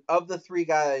this? And of the three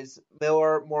guys,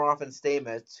 Miller, Moroff, and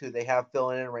Stamets, who they have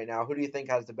filling in right now, who do you think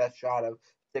has the best shot of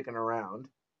sticking around?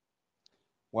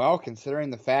 Well, considering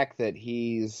the fact that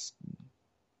he's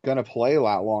going to play a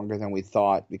lot longer than we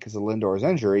thought because of Lindor's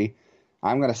injury,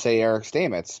 I'm going to say Eric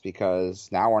Stamets, because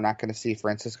now we're not going to see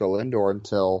Francisco Lindor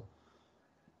until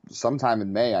sometime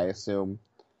in May, I assume.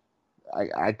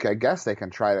 I guess they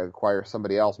can try to acquire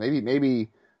somebody else. Maybe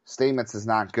Stamets is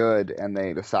not good, and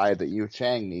they decide that Yu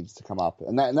Chang needs to come up.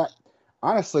 And that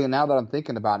honestly, now that I'm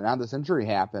thinking about it, now this injury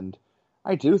happened,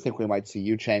 I do think we might see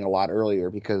Yu Chang a lot earlier,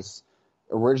 because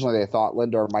originally they thought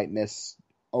Lindor might miss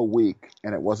a week,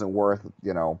 and it wasn't worth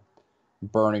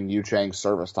burning Yu Chang's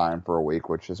service time for a week,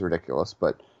 which is ridiculous.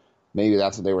 But maybe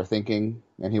that's what they were thinking,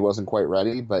 and he wasn't quite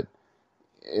ready. But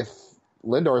if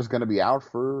Lindor is going to be out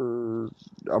for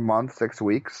a month, 6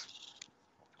 weeks,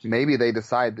 maybe they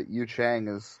decide that Yu Chang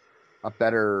is a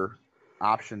better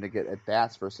option to get at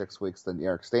bats for 6 weeks than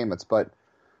Eric Stamets. But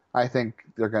I think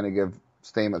they're going to give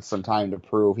Stamets some time to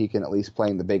prove he can at least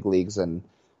play in the big leagues and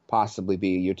possibly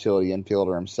be a utility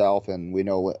infielder himself. And we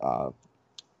know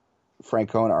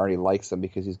Francona already likes him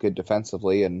because he's good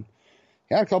defensively, and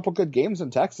he had a couple good games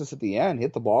in Texas at the end.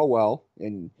 Hit the ball well,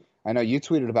 and I know you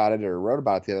tweeted about it or wrote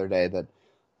about it the other day that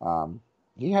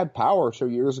he had power 2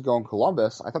 years ago in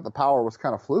Columbus. I thought the power was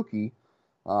kind of fluky,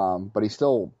 but he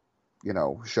still,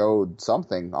 showed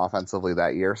something offensively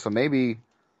that year. So maybe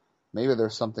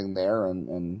there's something there,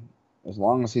 and as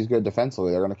long as he's good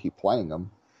defensively, they're going to keep playing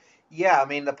him. Yeah, I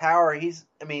mean the power. He's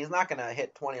not going to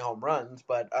hit 20 home runs,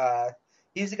 but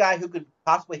he's a guy who could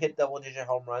possibly hit double-digit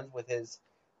home runs with his.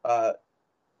 Uh,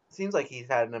 Seems like he's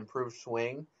had an improved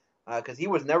swing because he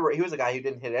was a guy who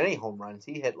didn't hit any home runs.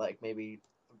 He hit like maybe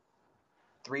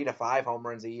 3 to 5 home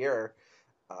runs a year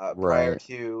prior Right.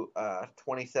 to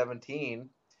 2017,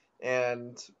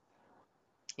 and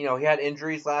he had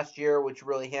injuries last year, which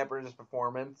really hampered his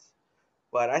performance.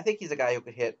 But I think he's a guy who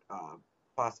could hit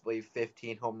possibly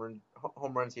 15 home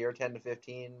runs here, 10 to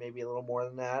 15, maybe a little more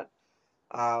than that.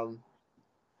 Um,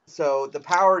 so the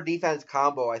power defense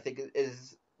combo I think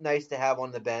is nice to have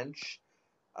on the bench.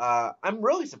 I'm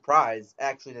really surprised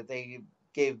actually that they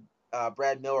gave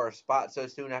Brad Miller a spot so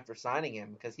soon after signing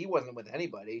him because he wasn't with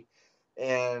anybody. He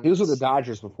And was with the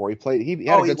Dodgers before. He played. He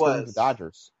had a oh, he good stint with the was.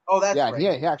 Dodgers. Oh, that's Yeah, right.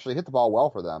 he actually hit the ball well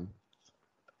for them.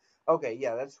 Okay,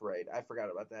 yeah, that's right. I forgot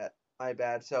about that. My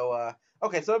bad. So,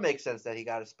 okay, so it makes sense that he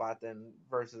got a spot then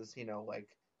versus, like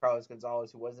Carlos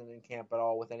Gonzalez, who wasn't in camp at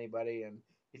all with anybody, and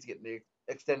he's getting the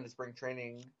extended spring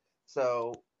training.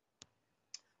 So,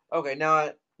 okay,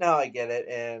 now I get it.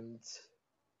 And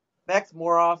Max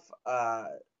Moroff,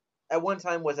 at one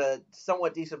time was a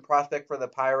somewhat decent prospect for the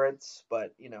Pirates,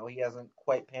 but he hasn't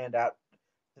quite panned out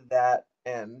to that,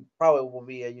 and probably will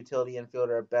be a utility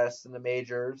infielder at best in the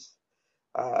majors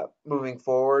moving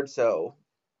forward. So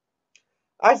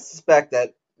I suspect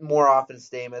that more often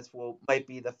Stamos will might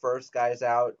be the first guys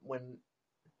out when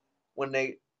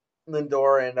they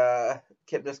Lindor and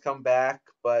Kipnis come back.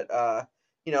 But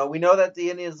we know that the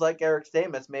Indians like Eric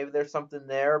Stamos. Maybe there's something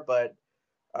there, but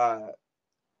uh,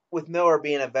 with Miller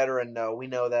being a veteran, no, we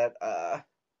know that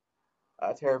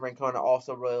Terry Francona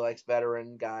also really likes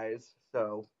veteran guys.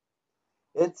 So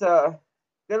it's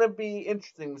gonna be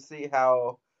interesting to see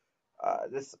how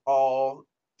this all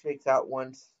shakes out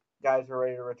once guys are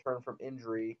ready to return from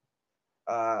injury.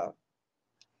 Uh,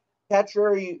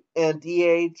 Catcher and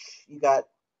DH, you got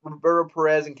Roberto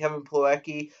Perez and Kevin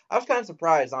Plawecki. I was kind of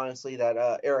surprised, honestly,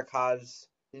 that Eric Haas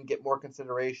didn't get more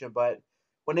consideration. But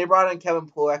when they brought in Kevin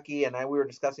Plawecki, and we were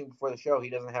discussing before the show, he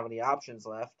doesn't have any options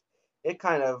left. It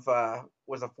kind of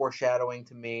was a foreshadowing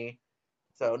to me.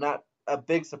 So not a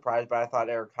big surprise, but I thought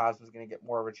Eric Haas was going to get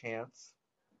more of a chance.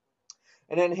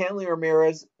 And then Hanley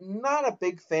Ramirez, not a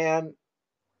big fan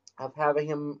of having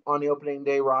him on the opening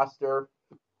day roster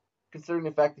considering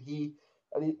the fact that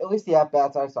at least the at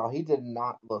bats I saw, he did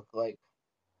not look like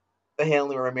the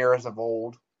Hanley Ramirez of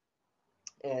old.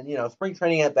 And spring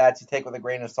training at bats you take with a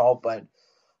grain of salt, but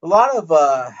a lot of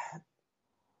uh,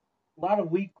 a lot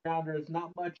of weak grounders,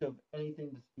 not much of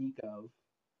anything to speak of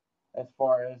as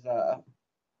far as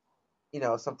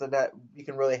something that you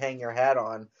can really hang your hat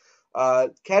on.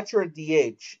 Catcher and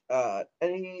DH.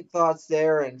 Any thoughts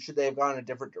there, and should they have gone a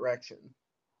different direction?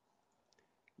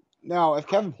 Now, if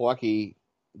Kevin Plawecki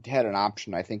had an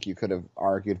option, I think you could have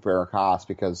argued for Eric Haas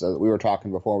because we were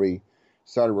talking before we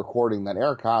started recording that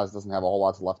Eric Haas doesn't have a whole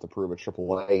lot left to prove at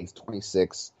AAA. He's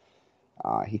 26.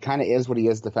 He kind of is what he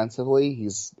is defensively.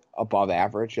 He's above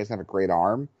average. He doesn't have a great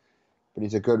arm, but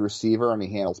he's a good receiver and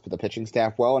he handles the pitching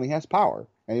staff well and he has power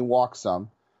and he walks some.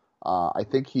 I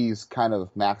think he's kind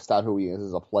of maxed out who he is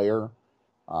as a player.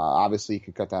 Obviously, he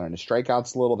could cut down on his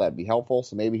strikeouts a little. That'd be helpful.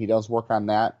 So maybe he does work on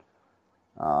that.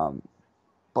 Um,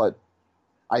 but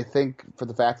I think for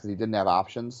the fact that he didn't have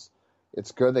options,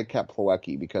 it's good they kept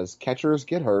Plawecki because catchers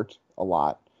get hurt a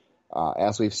lot.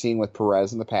 As we've seen with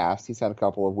Perez in the past, he's had a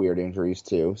couple of weird injuries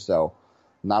too. So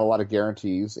not a lot of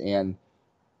guarantees. And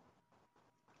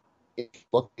if you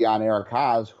look beyond Eric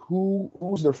Haas,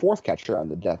 who's their fourth catcher on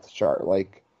the depth chart?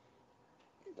 Like,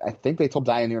 I think they told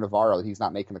Dioner Navarro that he's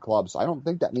not making the club, so I don't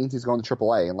think that means he's going to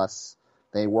AAA unless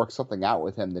they work something out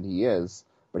with him that he is.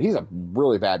 But he's a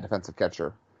really bad defensive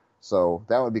catcher, so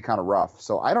that would be kind of rough.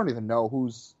 So I don't even know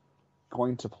who's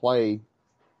going to play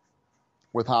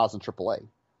with Haas in AAA.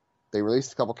 They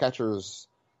released a couple catchers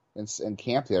in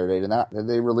camp the other day. Did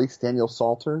they release Daniel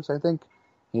Salters? I think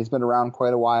he's been around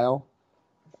quite a while.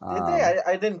 Did they? Um,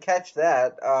 I didn't catch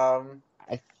that.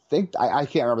 I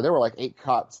can't remember. There were like 8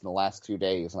 cuts in the last 2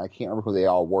 days, and I can't remember who they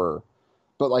all were.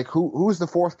 But like, who's the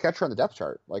fourth catcher on the depth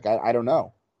chart? Like, I don't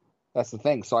know. That's the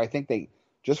thing. So I think they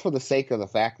just for the sake of the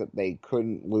fact that they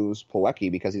couldn't lose Plawecki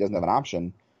because he doesn't have an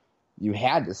option, you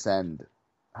had to send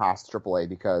Haas to AAA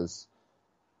because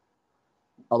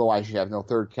otherwise you have no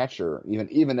third catcher.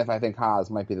 Even if I think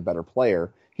Haas might be the better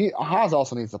player, Haas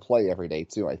also needs to play every day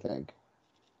too. I think.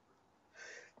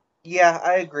 Yeah,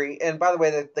 I agree. And by the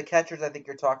way, the catchers I think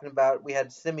you're talking about, we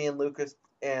had Simeon Lucas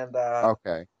and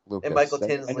Okay, Michael Lucas. I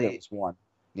knew that Tinsley. was one.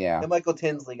 Yeah. And Michael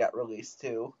Tinsley got released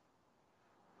too.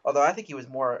 Although I think he was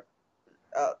more.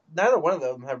 Neither one of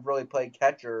them have really played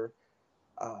catcher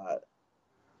uh,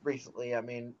 recently. I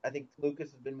mean, I think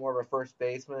Lucas has been more of a first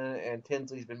baseman, and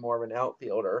Tinsley's been more of an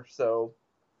outfielder. So,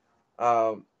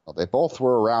 um, Well, they both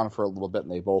were around for a little bit,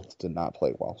 and they both did not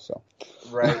play well. So,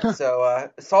 right. So,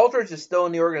 Salters is still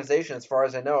in the organization as far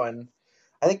as I know, and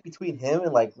I think between him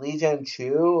and like Lee Jen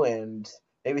Chu and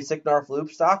maybe Sicknarf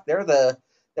Loopstock, they're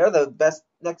the best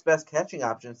next best catching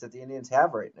options that the Indians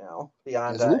have right now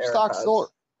beyond is Eric Loopstock Hutz. still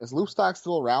is Loopstock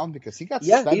still around? Because he got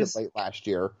Yeah, suspended he's late last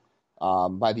year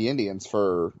by the Indians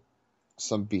for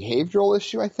some behavioral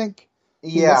issue. I think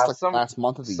he missed yeah like the last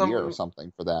month of the year or some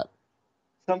something for that.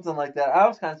 something like that. I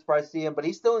was kind of surprised to see him, but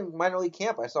he's still in minor league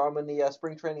camp. I saw him in the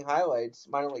spring training highlights,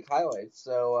 minor league highlights.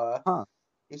 So Huh.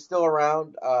 he's still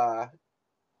around.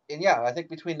 And yeah, I think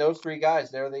between those three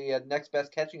guys, they're the next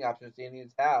best catching options the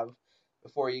Indians have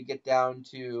before you get down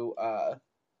to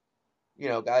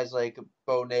guys like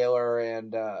Bo Naylor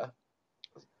and I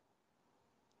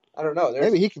don't know.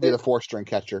 Maybe he could be the four-string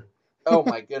catcher. Oh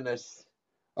my goodness.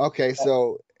 Okay, Uh,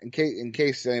 so in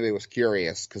case anybody was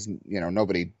curious, because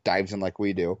nobody dives in like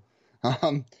we do,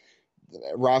 um,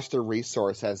 roster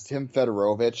resource has Tim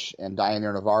Fedorovich and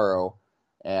Dioner Navarro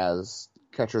as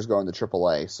catchers going to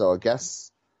AAA. So I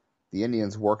guess the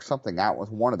Indians work something out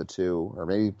with one of the two, or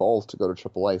maybe both, to go to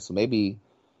AAA. So maybe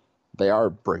they are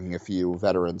bringing a few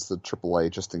veterans to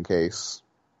AAA just in case.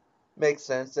 Makes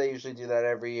sense. They usually do that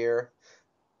every year.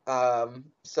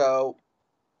 So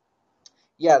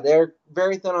yeah, they're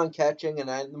very thin on catching, and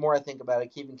the more I think about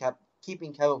it, keeping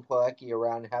Kevin Plawecki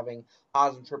around and having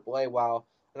Haas in AAA, while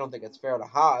I don't think it's fair to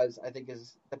Haas, I think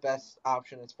is the best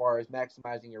option as far as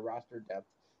maximizing your roster depth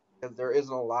because there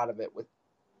isn't a lot of it with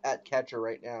at catcher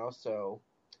right now. So,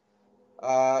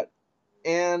 uh,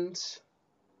 and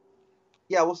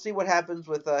yeah, we'll see what happens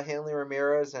with Hanley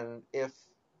Ramirez and if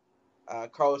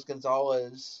Carlos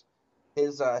Gonzalez,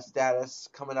 his status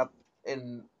coming up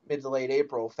in mid to late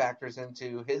April factors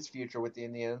into his future with the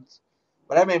Indians.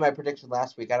 But I made my prediction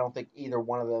last week. I don't think either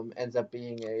one of them ends up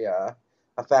being a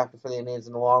factor for the Indians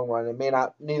in the long run. It may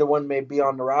not. Neither one may be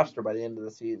on the roster by the end of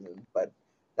the season. But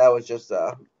that was just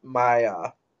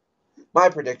my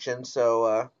prediction.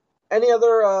 So, any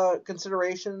other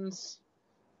considerations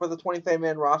for the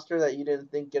 25-man roster that you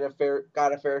didn't think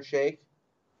got a fair shake?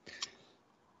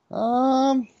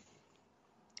 Um,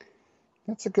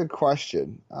 that's a good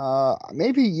question.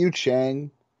 Maybe Yu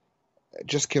Chang,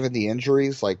 just given the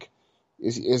injuries, like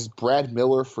is Brad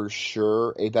Miller for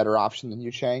sure a better option than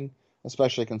Yu Chang,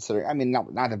 especially considering. I mean,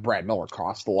 not that Brad Miller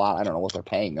costs a lot. I don't know what they're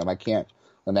paying him. I can't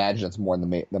imagine it's more than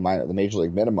the major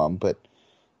league minimum. But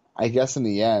I guess in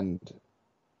the end,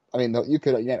 I mean, you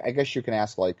could. Yeah, I guess you can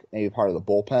ask like maybe part of the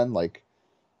bullpen, like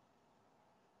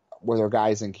were there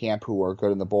guys in camp who were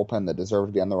good in the bullpen that deserved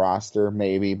to be on the roster?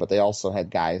 Maybe, but they also had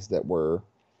guys that were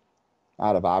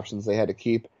out of options they had to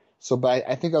keep. So, but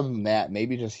I think other than that,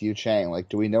 maybe just Yu Chang. Like,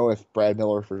 do we know if Brad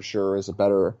Miller for sure is a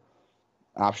better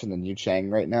option than Yu Chang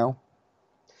right now?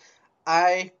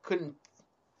 I couldn't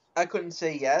I couldn't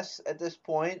say yes at this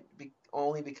point,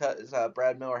 only because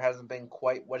Brad Miller hasn't been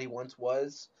quite what he once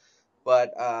was.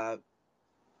 But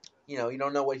you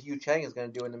don't know what Hugh Chang is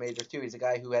going to do in the majors too. He's a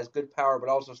guy who has good power, but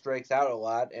also strikes out a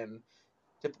lot, and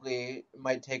typically it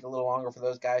might take a little longer for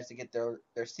those guys to get their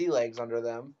sea legs under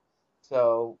them.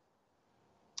 So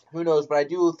who knows? But I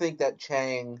do think that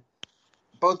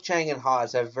both Chang and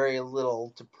Haas, have very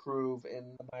little to prove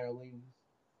in the minor leagues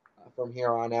from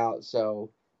here on out.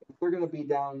 So if they're going to be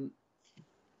down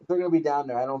if they're going to be down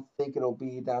there, I don't think it'll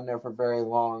be down there for very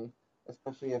long,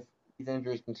 especially if these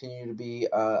injuries continue to be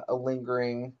a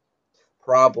lingering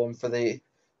problem for the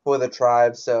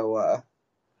tribe. So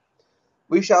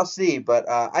we shall see. But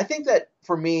I think that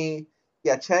for me,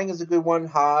 yeah, Chang is a good one,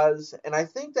 Haas, and I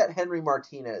think that Henry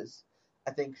Martinez,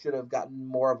 I think should have gotten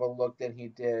more of a look than he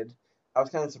did. I was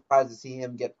kind of surprised to see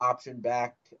him get optioned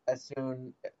back as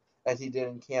soon as he did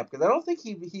in camp because I don't think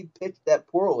he pitched that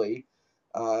poorly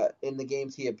in the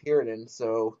games he appeared in.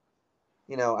 So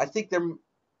I think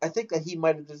that he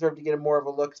might have deserved to get more of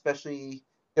a look, especially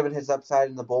given his upside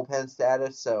in the bullpen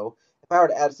status. So if I were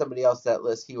to add somebody else to that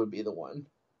list, he would be the one.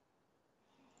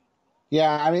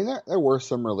 Yeah, I mean, there were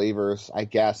some relievers, I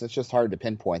guess. It's just hard to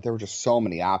pinpoint. There were just so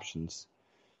many options.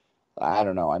 I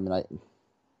don't know. I mean,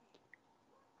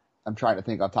 I'm trying to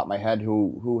think off the top of my head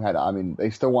who had. I mean, they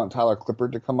still want Tyler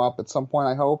Clippard to come up at some point.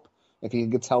 I hope if he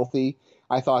gets healthy.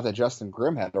 I thought that Justin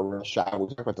Grimm had a real shot. We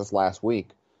talked about this last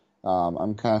week.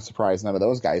 I'm kind of surprised none of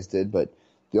those guys did, but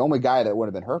the only guy that would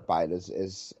have been hurt by it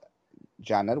is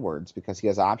John Edwards because he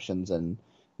has options and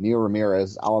Neil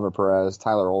Ramirez, Oliver Perez,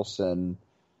 Tyler Olson,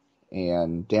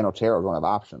 and Dan Otero don't have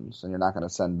options, and you're not going to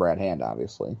send Brad Hand,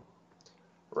 obviously.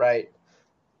 Right.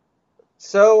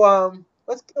 So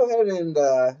let's go ahead and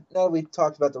now that we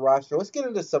talked about the roster, let's get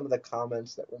into some of the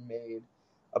comments that were made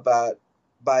about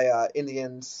by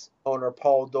Indians owner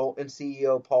Paul Dolan and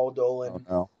CEO Paul Oh Dolan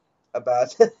no.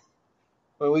 about.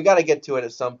 Well, we got to get to it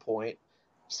at some point.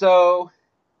 So,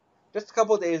 just a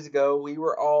couple of days ago, we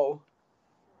all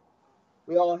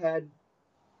had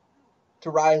to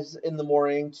rise in the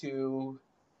morning to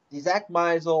the Zach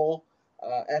Meisel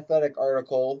athletic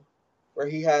article where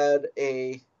he had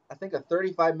I think, a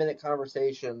 35-minute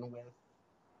conversation with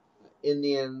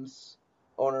Indians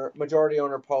majority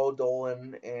owner Paul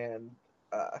Dolan, and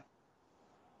uh,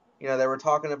 they were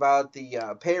talking about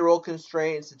the payroll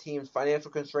constraints, the team's financial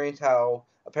constraints, how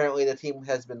apparently the team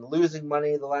has been losing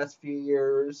money the last few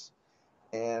years,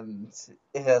 and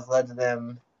it has led to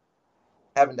them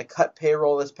having to cut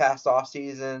payroll this past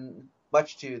offseason,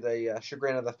 much to the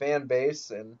chagrin of the fan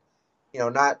base, and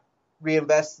not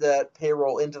reinvest that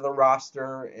payroll into the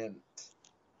roster. And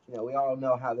we all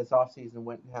know how this offseason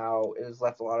went and how it has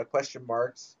left a lot of question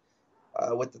marks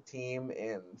with the team.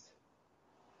 And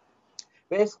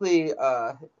basically,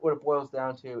 what it boils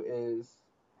down to is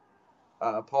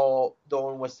Paul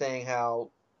Dolan was saying how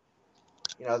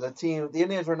the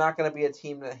Indians were not going to be a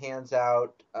team that hands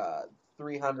out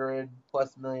 $300+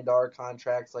 million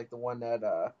contracts like the one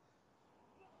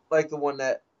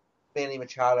that Manny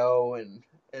Machado and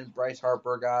Bryce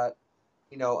Harper got.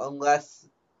 Unless,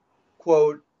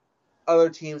 quote, other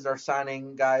teams are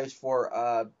signing guys for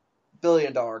 $1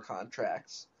 billion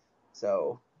contracts.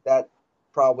 So that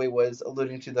probably was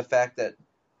alluding to the fact that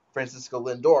Francisco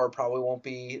Lindor probably won't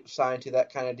be signed to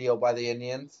that kind of deal by the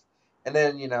Indians. And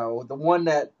then, the one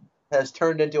that has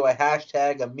turned into a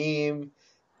hashtag, a meme,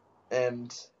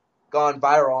 and gone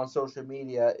viral on social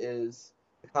media is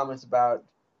the comments about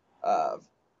uh,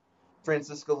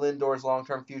 Francisco Lindor's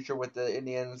long-term future with the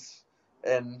Indians.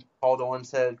 And Paul Dolan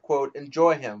said, quote,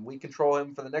 "Enjoy him. We control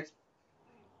him for the next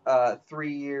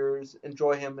 3 years.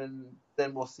 Enjoy him, and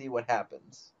then we'll see what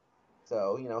happens."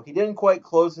 So, he didn't quite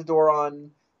close the door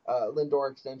on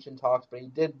Lindor extension talks, but he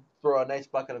did throw a nice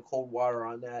bucket of cold water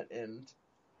on that. And,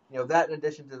 that in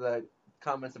addition to the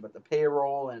comments about the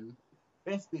payroll and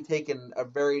basically taking a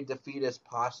very defeatist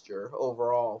posture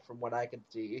overall from what I could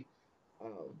see.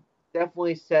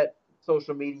 Definitely set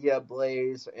social media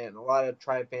ablaze, and a lot of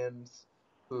Tribe fans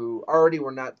who already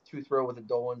were not too thrilled with the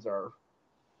Dolans are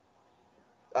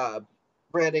uh,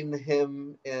 branding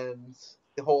him and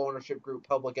the whole ownership group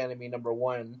public enemy number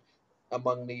one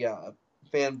among the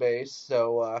fan base.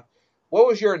 So, what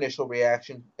was your initial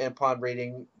reaction upon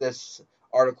reading this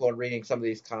article and reading some of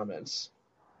these comments?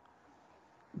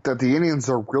 That the Indians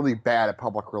are really bad at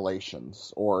public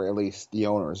relations, or at least the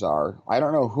owners are. I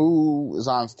don't know who is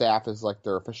on staff as like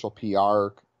their official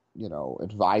PR,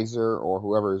 advisor, or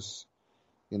whoever's,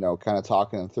 kind of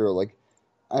talking them through. Like,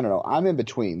 I don't know. I'm in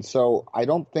between, so I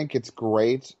don't think it's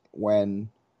great when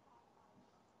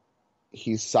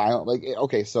he's silent. Like,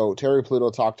 okay, so Terry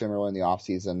Pluto talked to him early in the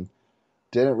offseason.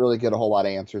 Didn't really get a whole lot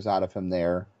of answers out of him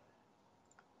there.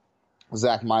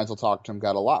 Zach Meisel talked to him,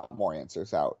 got a lot more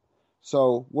answers out.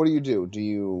 So what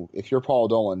do? If you're Paul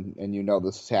Dolan and you know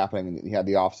this is happening and you had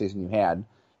the offseason you had,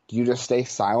 do you just stay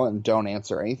silent and don't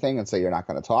answer anything and say you're not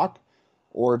going to talk?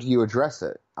 Or do you address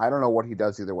it? I don't know what he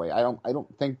does either way. I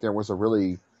don't think there was a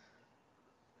good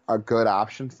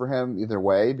option for him either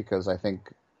way, because I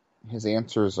think his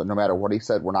answers, no matter what he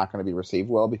said, were not going to be received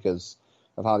well because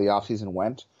of how the offseason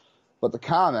went. But the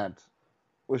comment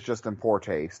was just in poor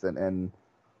taste, and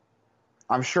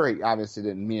I'm sure he obviously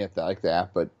didn't mean it like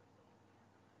that, but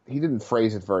he didn't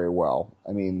phrase it very well.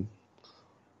 I mean,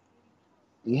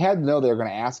 you had to know they were going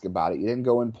to ask about it. You didn't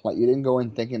go in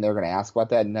thinking they were going to ask about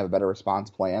that and have a better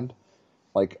response planned.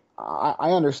 Like,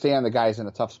 I understand the guy's in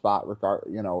a tough spot,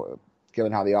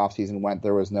 given how the offseason went.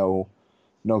 There was no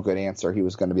good answer he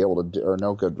was going to be able to do, or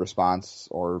no good response,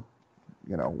 or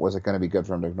was it going to be good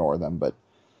for him to ignore them? But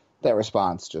that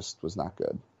response just was not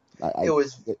good.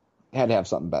 It had to have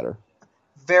something better.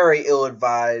 Very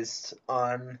ill-advised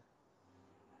on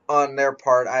their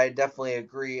part. I definitely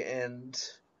agree. And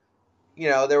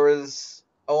there was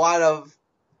a lot of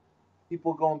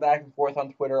people going back and forth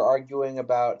on Twitter arguing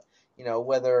about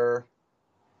whether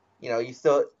you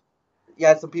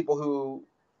had some people who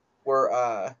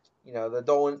were the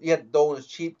Dolan. You had Dolan's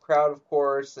cheap crowd, of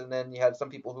course, and then you had some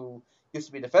people who used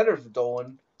to be defenders of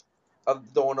Dolan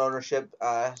ownership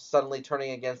suddenly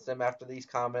turning against him after these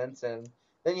comments. And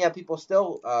then you have people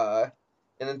still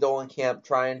in the Dolan camp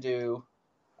trying to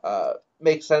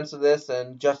make sense of this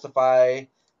and justify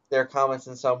their comments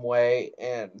in some way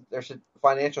and their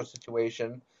financial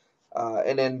situation,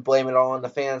 and then blame it all on the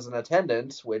fans in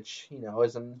attendance, which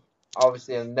isn't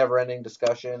obviously a never-ending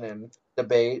discussion and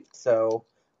debate. So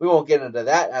we won't get into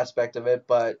that aspect of it,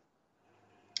 but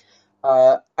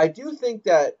I do think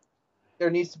that there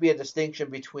needs to be a distinction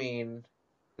between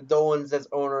the Dolans as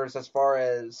owners as far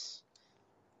as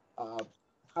uh,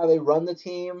 how they run the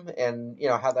team and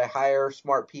how they hire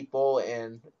smart people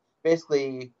and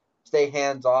basically stay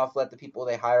hands off, let the people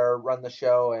they hire run the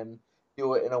show and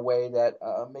do it in a way that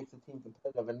makes the team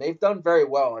competitive. And they've done very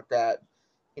well at that.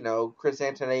 Chris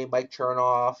Anthony, Mike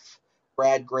Chernoff,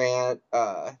 Brad Grant,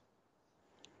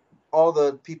 all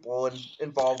the people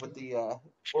involved with the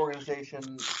organization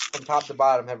from top to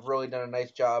bottom have really done a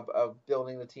nice job of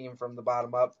building the team from the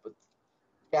bottom up with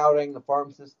scouting, the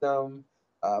farm system,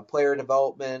 player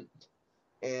development,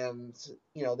 and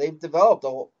they've developed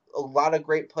a lot of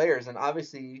great players. And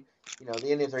obviously,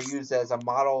 the Indians are used as a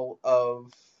model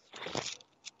of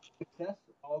success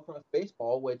all across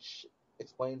baseball, which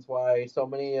explains why so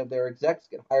many of their execs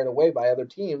get hired away by other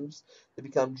teams to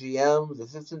become GMs,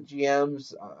 assistant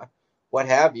GMs, what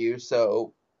have you.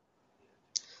 So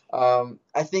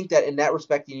I think that in that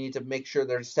respect, you need to make sure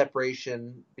there's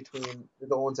separation between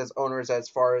the ones as owners as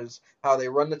far as how they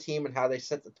run the team and how they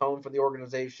set the tone for the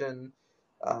organization,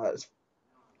 as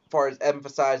far as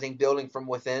emphasizing building from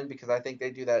within, because I think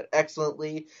they do that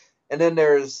excellently. And then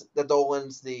there's the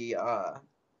Dolans, the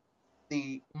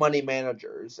money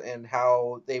managers, and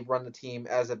how they run the team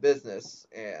as a business,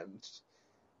 and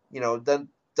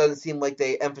doesn't seem like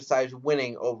they emphasize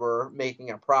winning over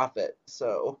making a profit.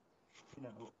 So you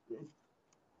know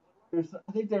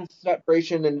I think there's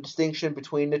separation and distinction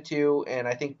between the two, and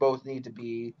I think both need to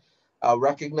be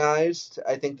recognized.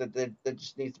 I think that there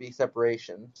just needs to be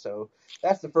separation. So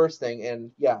that's the first thing.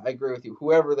 And yeah, I agree with you.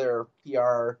 Whoever their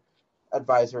PR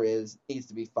advisor is needs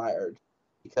to be fired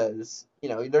because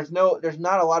there's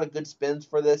not a lot of good spins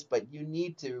for this, but you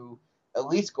need to at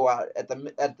least go out at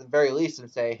the very least and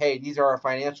say, hey, these are our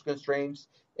financial constraints.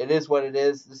 It is what it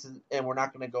is. This is, and we're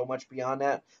not going to go much beyond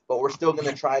that. But we're still going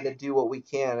to try to do what we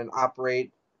can and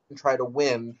operate and try to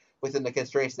win within the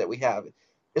constraints that we have.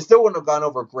 It still wouldn't have gone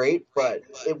over great, but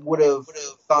it would have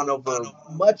gone over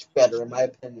much better, in my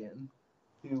opinion,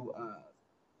 to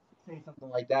say something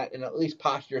like that and at least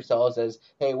posture yourselves as,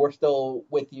 hey, we're still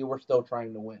with you. We're still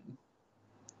trying to win.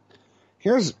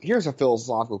 Here's a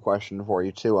philosophical question for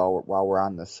you too. While we're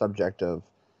on the subject of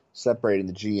separating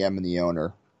the GM and the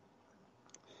owner,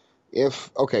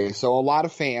 so a lot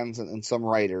of fans and some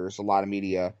writers, a lot of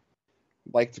media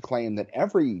like to claim that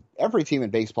every team in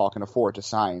baseball can afford to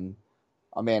sign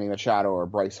a Manny Machado or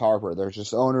Bryce Harper. There's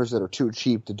just owners that are too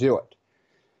cheap to do it.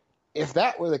 If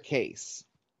that were the case,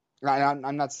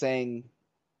 I'm not saying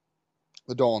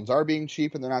the Dolans are being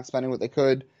cheap and they're not spending what they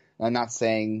could. I'm not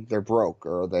saying they're broke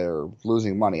or they're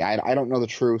losing money. I don't know the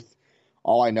truth.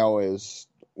 All I know is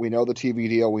we know the TV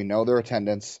deal, we know their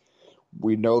attendance,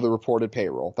 we know the reported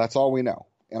payroll. That's all we know.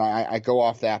 And I go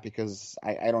off that because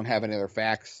I don't have any other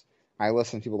facts. I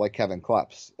listen to people like Kevin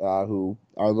Kleps, who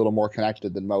are a little more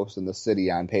connected than most in the city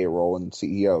on payroll and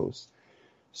CEOs.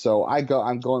 So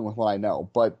I'm going with what I know.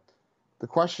 But the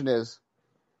question is,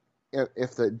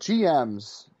 if the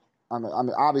GMs,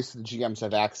 obviously the GMs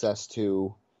have access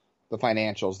to the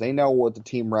financials. They know what the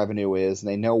team revenue is,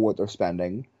 and they know what they're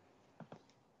spending.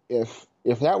 If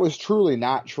that was truly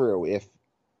not true, if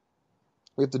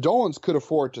the Dolans could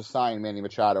afford to sign Manny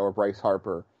Machado or Bryce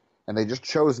Harper, and they just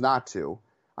chose not to,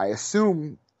 I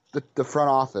assume that the front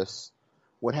office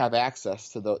would have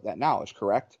access to that knowledge,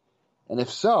 correct? And if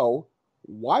so,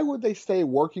 why would they stay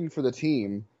working for the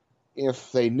team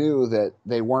if they knew that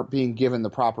they weren't being given the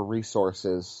proper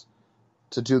resources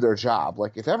to do their job?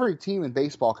 Like, if every team in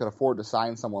baseball could afford to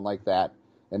sign someone like that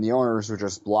and the owners were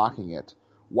just blocking it,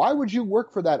 why would you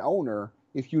work for that owner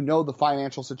if you know the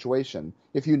financial situation,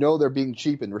 if you know they're being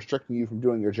cheap and restricting you from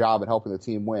doing your job and helping the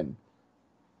team win?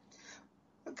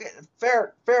 Okay,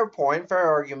 fair point, fair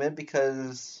argument,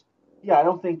 because yeah, I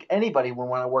don't think anybody would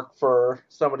want to work for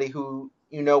somebody who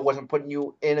wasn't putting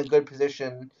you in a good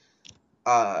position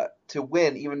to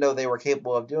win, even though they were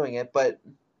capable of doing it. But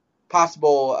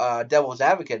possible devil's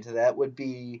advocate to that would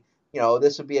be,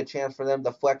 this would be a chance for them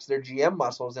to flex their GM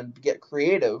muscles and get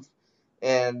creative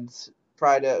and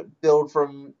try to build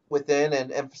from within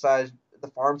and emphasize the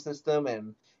farm system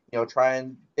and try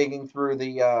and digging through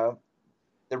the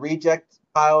reject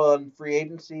pile on free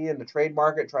agency and the trade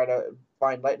market, try to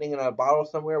find lightning in a bottle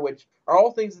somewhere, which are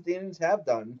all things that the Indians have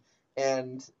done.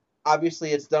 And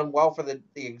obviously it's done well for the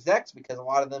execs because a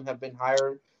lot of them have been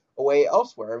hired away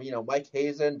elsewhere. Mike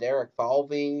Hazen, Derek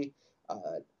Falvey,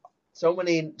 so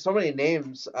many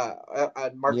names,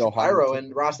 Mark Neil Shapiro Huntington.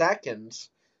 and Ross Atkins.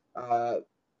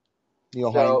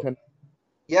 Neil So Huntington.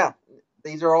 yeah,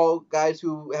 these are all guys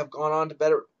who have gone on to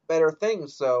better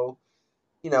things. So,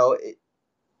 you know,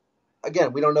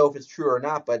 again, we don't know if it's true or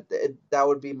not, but that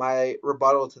would be my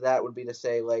rebuttal to that would be to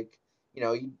say, like, you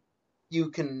know, you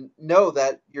can know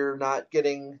that you're not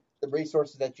getting the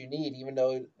resources that you need, even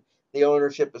though the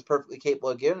ownership is perfectly capable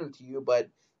of giving them to you, but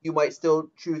you might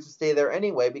still choose to stay there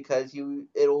anyway because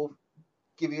it'll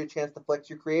give you a chance to flex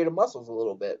your creative muscles a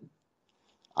little bit.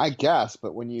 I guess,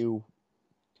 but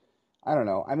I don't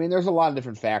know. I mean, there's a lot of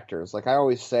different factors. Like I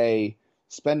always say,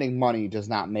 spending money does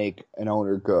not make an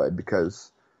owner good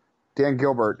because Dan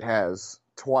Gilbert has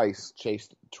twice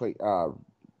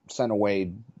sent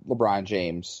away LeBron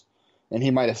James, and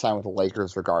he might have signed with the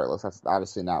Lakers regardless. That's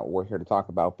obviously not what we're here to talk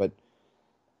about, but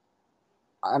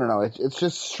I don't know. It's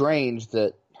just strange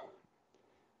that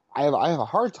I have a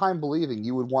hard time believing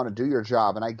you would want to do your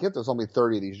job, and I get there's only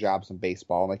 30 of these jobs in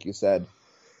baseball, and like you said,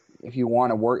 if you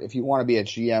want to be a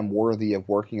GM worthy of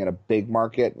working in a big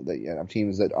market,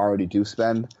 teams that already do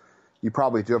spend, you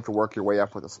probably do have to work your way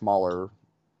up with a smaller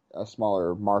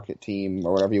market team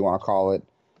or whatever you want to call it,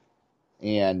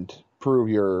 and prove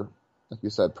your, like you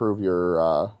said,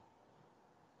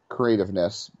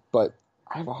 creativeness. But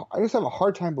I just have a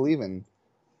hard time believing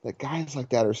that guys like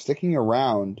that are sticking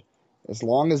around as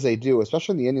long as they do,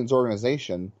 especially in the Indians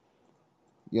organization,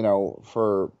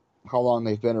 for how long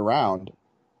they've been around,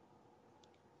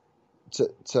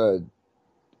 to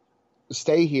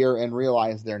stay here and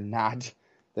realize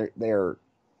they're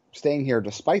staying here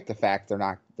despite the fact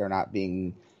they're not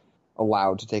being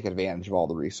allowed to take advantage of all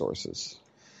the resources.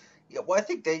 Yeah, well, I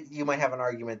think that you might have an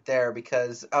argument there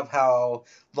because of how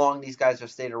long these guys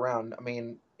have stayed around. I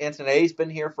mean, Antonetti's been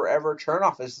here forever.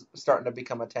 Chernoff is starting to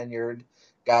become a tenured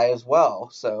guy as well.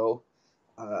 So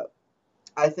uh,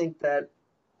 I think that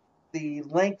the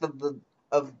length of the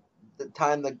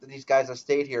time that these guys have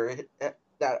stayed here,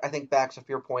 that I think backs up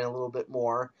your point a little bit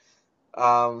more.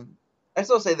 I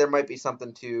still say there might be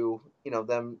something to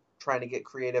them trying to get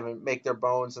creative and make their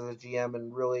bones as a GM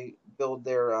and really build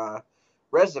their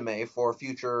resume for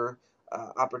future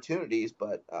opportunities.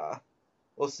 But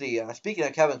we'll see. Speaking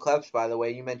of Kevin Klebs, by the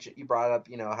way, you brought up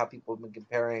how people have been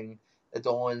comparing the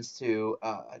Dolans to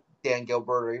Dan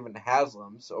Gilbert or even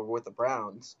Haslam's over with the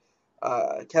Browns.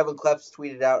 Kevin Klebs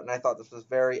tweeted out, and I thought this was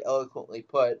very eloquently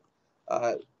put.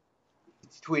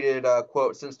 Tweeted,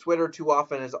 quote, since Twitter too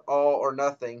often is all or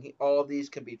nothing, all of these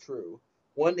can be true.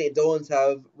 One, the Dolans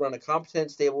have run a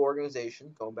competent, stable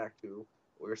organization, going back to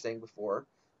what we were saying before.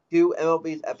 Two,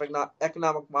 MLB's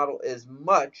economic model is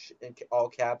much, in all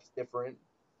caps, different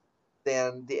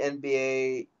than the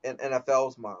NBA and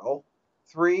NFL's model.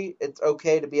 Three, it's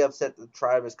okay to be upset that the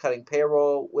Tribe is cutting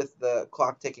payroll with the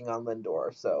clock ticking on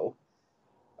Lindor. So,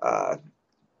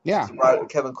 yeah,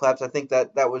 Kevin Klebs, I think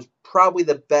that was probably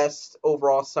the best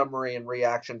overall summary and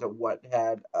reaction to what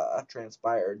had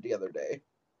transpired the other day.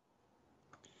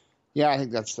 Yeah, I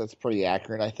think that's pretty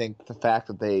accurate. I think the fact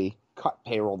that they cut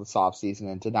payroll this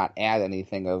offseason and did not add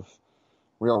anything of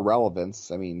real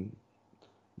relevance. I mean,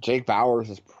 Jake Bauers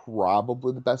is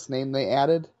probably the best name they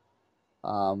added.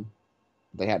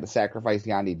 They had to sacrifice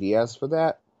Yandy Diaz for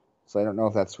that, so I don't know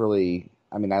if that's really.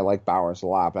 I mean, I like Bauers a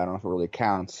lot, but I don't know if it really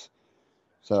counts.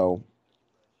 So,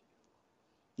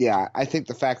 yeah, I think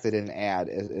the fact they didn't add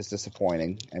is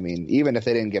disappointing. I mean, even if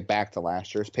they didn't get back to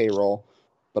last year's payroll,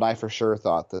 but I for sure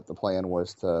thought that the plan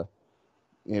was to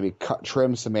maybe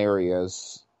trim some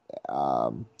areas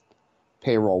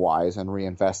payroll-wise and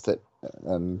reinvest it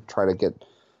and try to get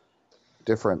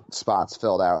different spots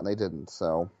filled out, and they didn't.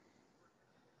 So,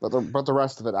 but the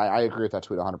rest of it, I agree with that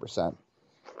tweet 100%.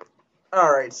 All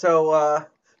right, so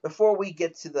before we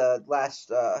get to the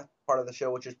last part of the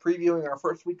show, which is previewing our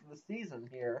first week of the season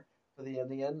here for the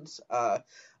Indians, I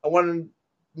want to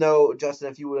know,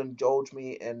 Justin, if you would indulge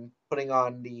me in putting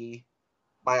on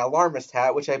my alarmist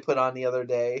hat, which I put on the other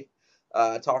day,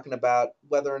 talking about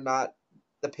whether or not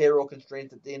the payroll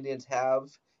constraints that the Indians have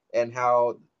and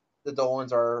how the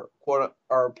Dolans are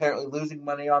apparently losing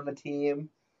money on the team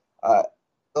the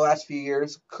last few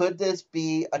years. Could this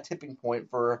be a tipping point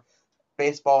for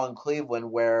baseball in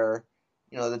Cleveland where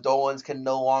the Dolans can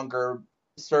no longer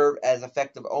serve as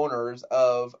effective owners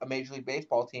of a Major League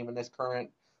Baseball team in this current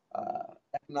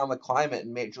economic climate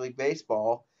in Major League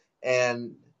Baseball?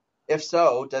 And if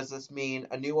so, does this mean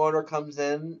a new owner comes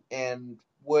in, and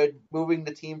would moving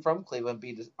the team from Cleveland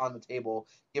be on the table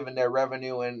given their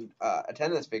revenue and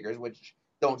attendance figures, which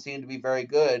don't seem to be very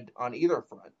good on either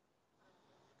front?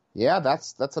 Yeah,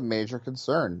 that's a major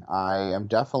concern. I am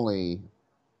definitely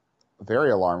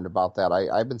very alarmed about that.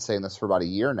 I've been saying this for about a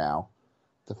year now.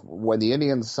 When the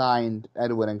Indians signed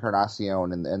Edwin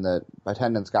Encarnacion and the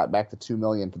attendance got back to 2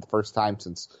 million for the first time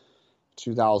since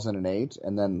 2008,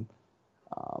 and then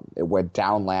it went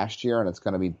down last year, and it's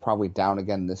going to be probably down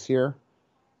again this year,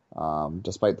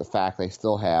 despite the fact they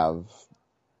still have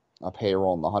a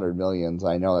payroll in the hundred millions.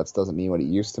 I know that doesn't mean what it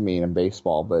used to mean in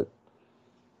baseball, but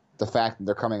the fact that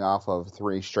they're coming off of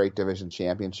 3 straight division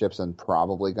championships and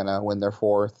probably going to win their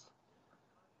 4th,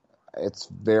 it's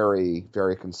very,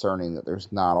 very concerning that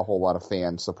there's not a whole lot of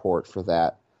fan support for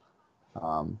that,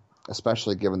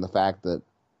 especially given the fact that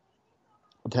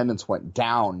attendance went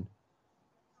down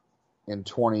in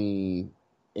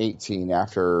 2018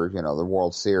 after, the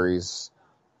World Series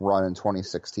run in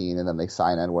 2016, and then they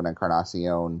signed Edwin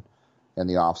Encarnacion in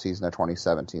the offseason of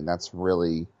 2017. That's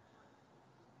really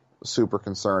super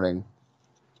concerning.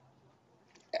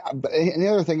 And the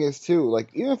other thing is, too, like,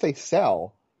 even if they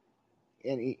sell,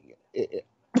 and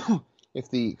if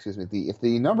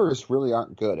the numbers really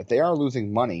aren't good, if they are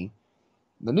losing money,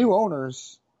 the new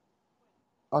owners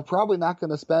are probably not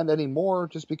going to spend any more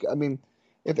just because,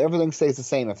 if everything stays the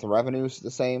same, if the revenue's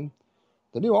the same,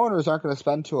 the new owners aren't going to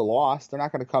spend to a loss. They're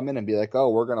not going to come in and be like, oh,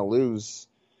 we're going to lose.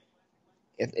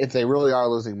 If they really are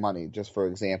losing money, just for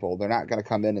example, they're not going to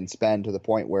come in and spend to the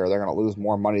point where they're going to lose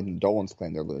more money than Dolan's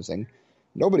claim they're losing.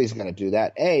 Nobody's going to do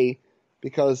that,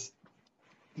 because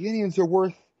the Indians are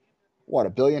worth,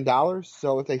 $1 billion?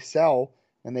 So if they sell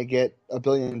and they get $1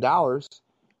 billion,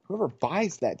 whoever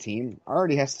buys that team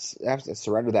already has to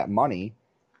surrender that money,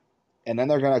 and then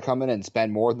they're going to come in and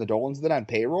spend more than the Dolans did on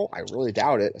payroll? I really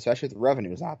doubt it, especially if the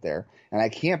revenue is not there. And I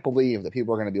can't believe that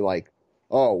people are going to be like,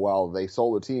 oh, well, they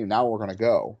sold the team, now we're going to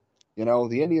go.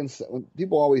 The Indians,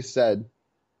 people always said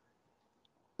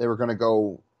they were going to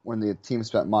go when the team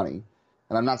spent money.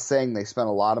 And I'm not saying they spent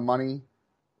a lot of money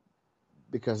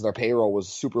because their payroll was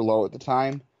super low at the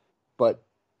time, but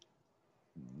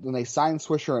when they signed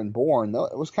Swisher and Bourne,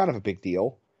 it was kind of a big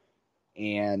deal.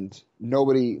 And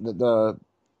the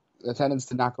attendance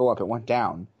did not go up. It went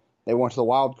down. They went to the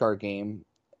wild card game,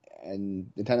 and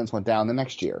the attendance went down the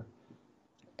next year.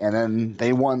 And then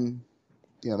they won,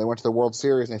 they went to the World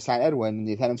Series and they signed Edwin, and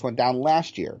the attendance went down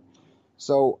last year.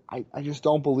 So I just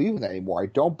don't believe it anymore. I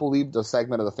don't believe the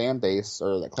segment of the fan base,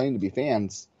 or that claim to be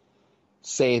fans,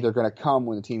 say they're going to come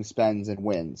when the team spends and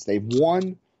wins. They've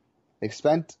won. They've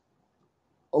spent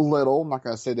a little. I'm not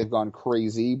going to say they've gone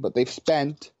crazy, but they've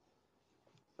spent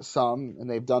some, and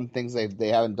they've done things they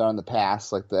haven't done in the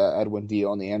past, like the Edwin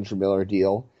deal and the Andrew Miller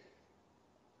deal.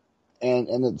 And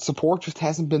the support just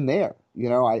hasn't been there.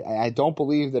 I don't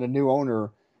believe that a new owner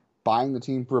buying the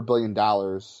team for $1 billion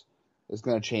is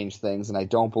going to change things, and I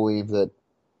don't believe that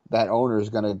owner is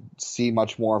going to see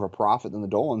much more of a profit than the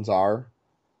Dolans are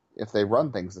if they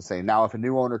run things the same. Now, if a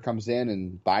new owner comes in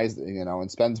and buys,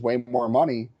 and spends way more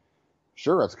money,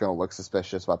 sure, it's going to look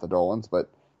suspicious about the Dolans, but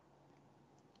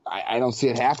I don't see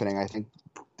it happening. I think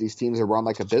these teams are run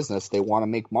like a business. They want to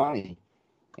make money,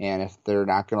 and if they're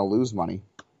not going to lose money.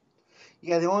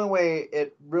 Yeah, the only way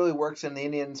it really works in the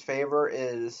Indians' favor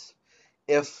is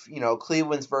if,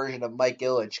 Cleveland's version of Mike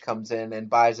Ilitch comes in and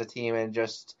buys a team and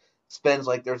just spends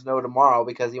like there's no tomorrow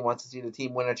because he wants to see the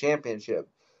team win a championship.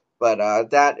 But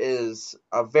that is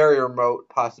a very remote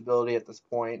possibility at this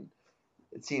point,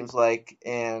 it seems like.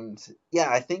 And, yeah,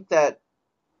 I think that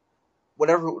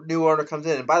whatever new owner comes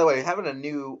in, and by the way, having a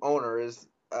new owner is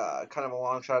kind of a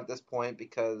long shot at this point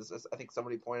because, as I think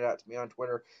somebody pointed out to me on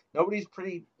Twitter, nobody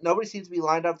seems to be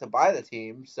lined up to buy the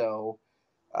team. So,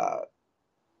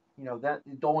 that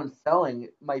Dolan selling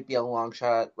might be a long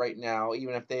shot right now,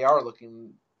 even if they are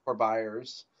looking for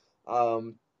buyers.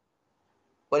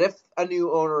 But if a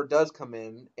new owner does come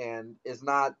in and is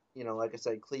not, like I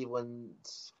said,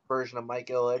 Cleveland's version of Mike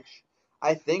Ilitch,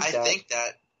 I think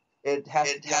that it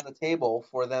has to be on the table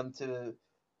for them to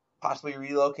possibly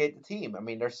relocate the team.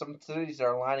 There's some cities that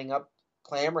are lining up,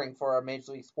 clamoring for a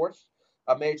Major League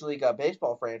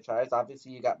Baseball franchise.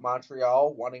 Obviously, you got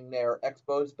Montreal wanting their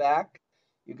Expos back.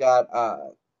 You got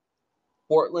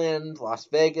Portland, Las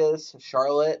Vegas,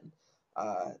 Charlotte.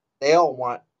 They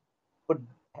all would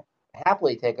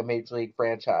happily take a Major League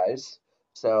franchise.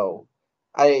 So,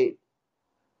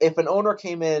 if an owner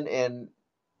came in and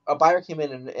a buyer came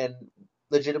in and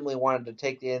legitimately wanted to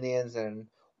take the Indians and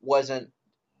wasn't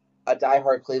a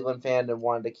diehard Cleveland fan and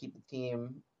wanted to keep the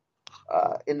team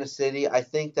in the city, I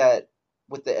think that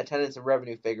with the attendance and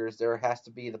revenue figures, there has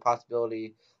to be the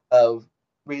possibility of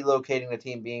relocating the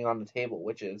team being on the table,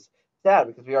 which is sad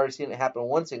because we already seen it happen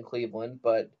once in Cleveland,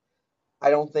 but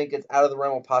I don't think it's out of the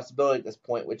realm of possibility at this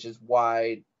point, which is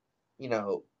why,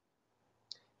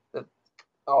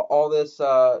 all this,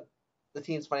 the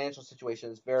team's financial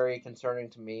situation is very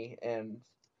concerning to me. And,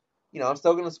 I'm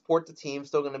still going to support the team,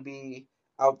 still going to be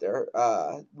out there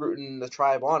rooting the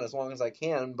Tribe on as long as I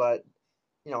can. But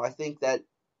I think that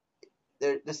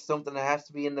this is something that has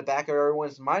to be in the back of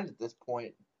everyone's mind at this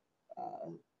point.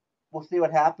 Uh, we'll see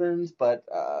what happens, but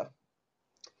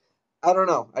I don't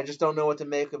know. I just don't know what to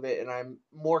make of it, and I'm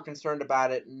more concerned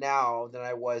about it now than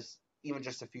I was even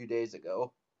just a few days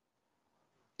ago.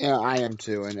 Yeah, I am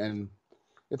too. And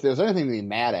if there's anything to be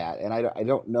mad at, and I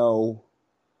don't know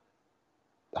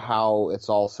how it's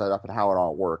all set up and how it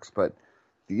all works, but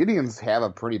the Indians have a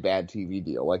pretty bad TV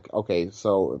deal. Like, okay,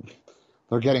 so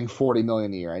they're getting 40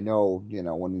 million a year. I know,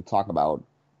 when you talk about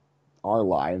our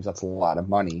lives, that's a lot of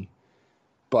money.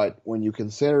 But when you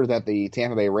consider that the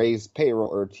Tampa Bay Rays payroll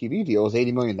or TV deal is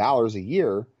 $80 million a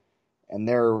year, and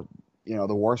they're,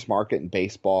 the worst market in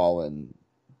baseball, and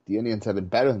the Indians have been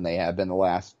better than they have been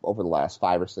over the last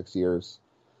 5 or 6 years,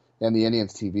 and the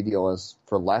Indians TV deal is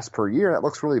for less per year, that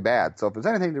looks really bad. So if there's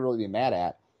anything to really be mad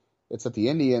at, it's that the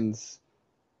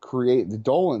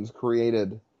Dolans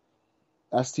created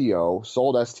STO,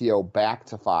 sold STO back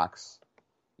to Fox.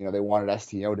 They wanted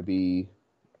STO to be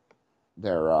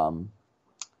their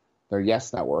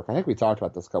Yes Network. I think we talked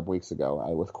about this a couple weeks ago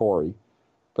with Corey.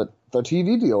 But the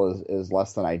TV deal is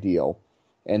less than ideal.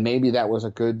 And maybe that was a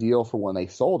good deal for when they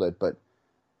sold it, but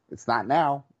it's not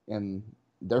now. And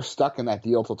they're stuck in that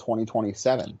deal till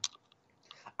 2027.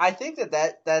 I think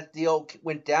that deal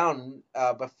went down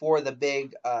before the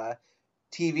big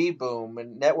TV boom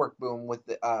and network boom with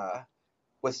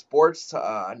sports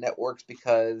networks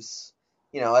because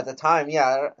at the time,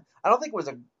 yeah, I don't think it was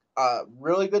a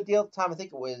really good deal at the time. I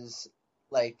think it was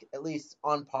like at least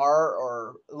on par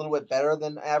or a little bit better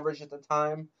than average at the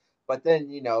time. But then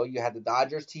you had the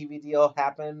Dodgers TV deal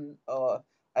happen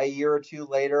a year or two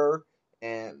later,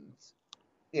 and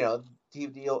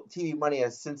TV money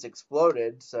has since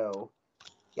exploded. So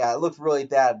yeah, it looks really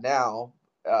bad now.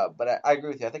 But I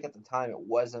agree with you. I think at the time it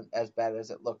wasn't as bad as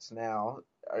it looks now.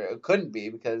 Or it couldn't be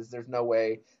because there's no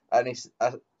way a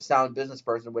sound business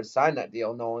person would sign that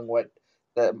deal knowing what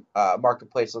the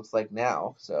marketplace looks like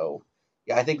now. So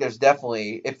yeah, I think there's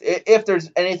definitely if there's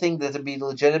anything that to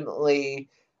be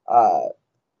uh,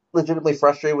 legitimately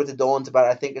frustrated with the Dolans about,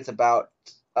 I think it's about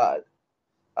uh,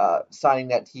 signing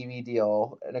that TV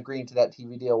deal and agreeing to that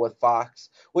TV deal with Fox.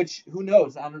 Which who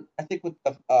knows? I think with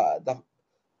the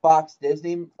Fox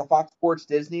Sports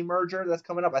Disney merger that's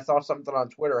coming up. I saw something on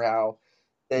Twitter how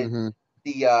that Mm-hmm.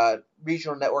 the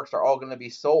regional networks are all going to be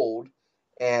sold,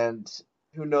 and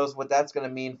who knows what that's going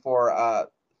to mean for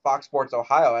Fox Sports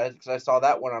Ohio? Because I saw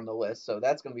that one on the list, so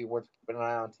that's going to be worth keeping an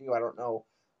eye on too. I don't know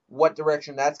what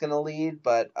direction that's going to lead,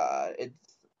 but it's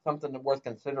something worth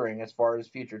considering as far as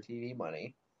future TV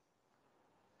money.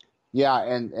 Yeah,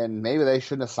 and maybe they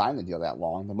shouldn't have signed the deal that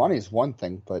long. The money's one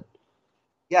thing, but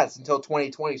Yes, until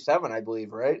 2027, I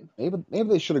believe, right? maybe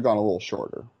they should have gone a little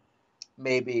shorter.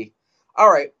 Maybe. All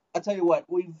right. I'll tell you what.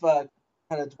 We've kind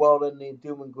of dwelled in the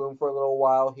doom and gloom for a little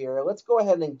while here. Let's go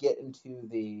ahead and get into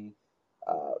the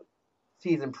uh,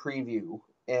 season preview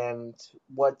and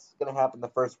what's going to happen the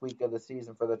first week of the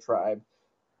season for the Tribe.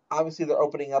 Obviously, they're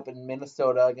opening up in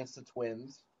Minnesota against the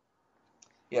Twins.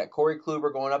 Yeah, Corey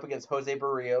Kluber going up against Jose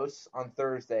Barrios on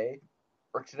Thursday,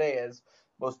 or today, as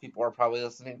most people are probably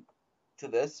listening to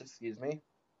this. Excuse me.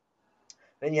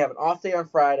 Then you have an off day on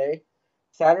Friday.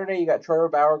 Saturday, you got Trevor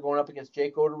Bauer going up against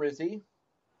Jake Odorizzi.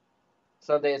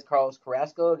 Sunday is Carlos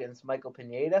Carrasco against Michael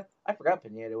Pineda. I forgot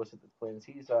Pineda was with the Twins.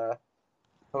 He's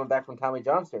coming back from Tommy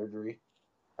John surgery,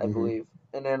 I Mm-hmm. believe.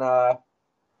 And then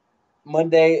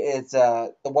Monday it's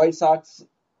the White Sox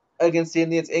against the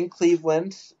Indians in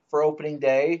Cleveland for opening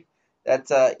day.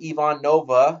 That's Ivan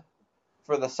Nova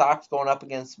for the Sox going up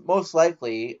against most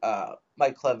likely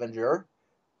Mike Clevenger.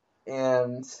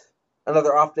 And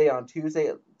another off day on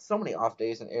Tuesday. So many off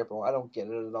days in April. I don't get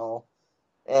it at all.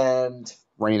 And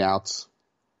Rainouts,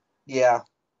 yeah,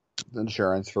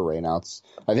 insurance for rainouts.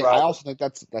 I probably. also think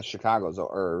that's Chicago's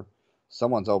or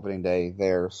someone's opening day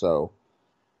there, so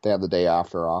they have the day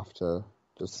after off to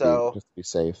So just to be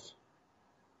safe.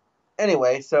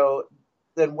 anyway, so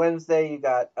then Wednesday you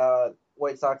got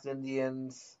White Sox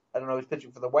Indians. I don't know who's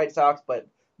pitching for the White Sox, but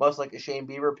most likely Shane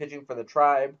Bieber pitching for the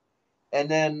Tribe. And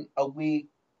then a week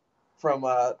from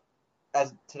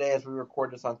as today, as we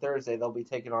record this on Thursday, they'll be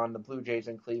taking on the Blue Jays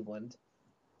in Cleveland.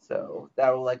 So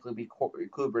that will likely be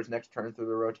Kluber's next turn through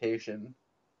the rotation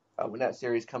when that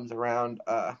series comes around.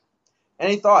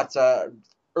 Any thoughts?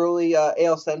 Early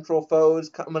AL Central foes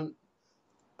coming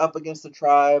up against the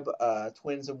Tribe,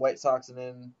 Twins and White Sox, and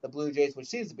then the Blue Jays, which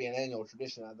seems to be an annual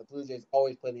tradition. The Blue Jays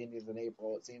always play the Indians in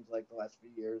April. It seems like the last few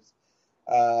years.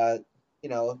 Uh,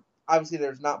 Obviously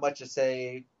there's not much to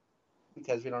say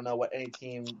because we don't know what any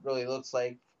team really looks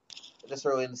like this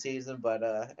early in the season. But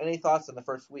any thoughts on the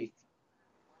first week?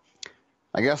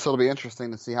 I guess it'll be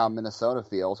interesting to see how Minnesota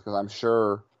feels, because I'm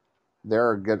sure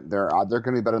they're good. They're going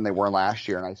to be better than they were last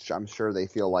year, and I'm sure they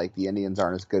feel like the Indians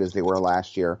aren't as good as they were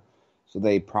last year. So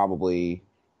they probably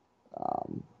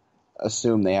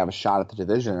assume they have a shot at the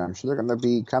division. I'm sure they're going to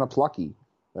be kind of plucky.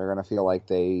 They're going to feel like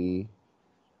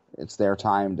it's their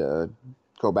time to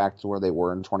go back to where they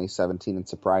were in 2017 and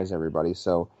surprise everybody.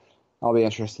 So I'll be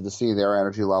interested to see their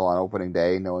energy level on opening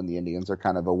day, knowing the Indians are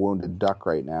kind of a wounded duck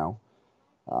right now.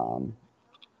 And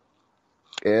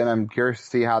I'm curious to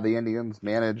see how the Indians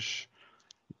manage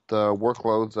the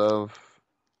workloads of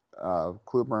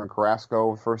Kluber and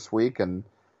Carrasco first week, and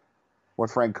what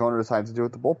Frank Kona decides to do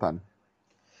with the bullpen.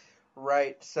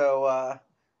 Right. So,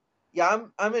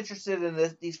 I'm interested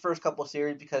in these first couple of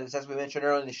series because, as we mentioned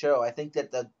earlier in the show, I think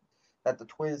that the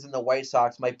Twins and the White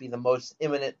Sox might be the most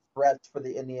imminent threats for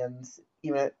the Indians,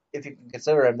 even if you can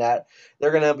consider them that.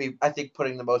 They're going to be, I think,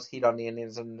 putting the most heat on the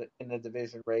Indians in the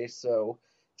division race. So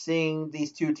seeing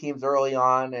these two teams early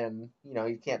on, and,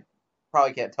 you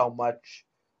probably can't tell much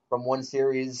from one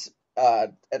series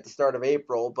at the start of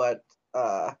April, but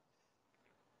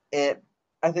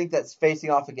I think that's facing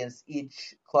off against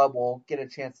each club will get a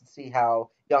chance to see how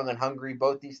young and hungry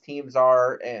both these teams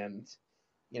are, and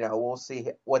we'll see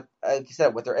what, like you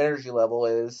said, what their energy level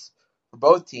is for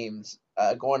both teams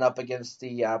going up against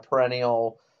the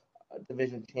perennial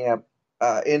division champ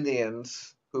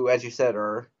Indians, who, as you said,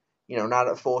 are not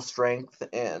at full strength.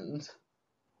 And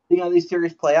seeing how these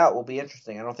series play out will be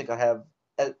interesting. I don't think I have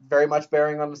very much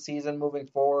bearing on the season moving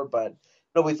forward, but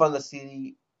it'll be fun to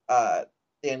see the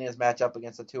Indians match up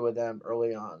against the two of them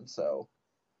early on. So,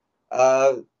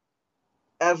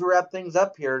 as we wrap things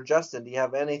up here, Justin, do you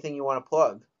have anything you want to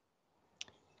plug?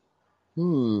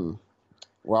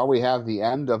 Well, we have the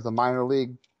end of the minor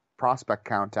league prospect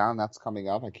countdown. That's coming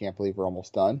up. I can't believe we're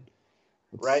almost done.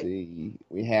 Let's see.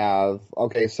 We have,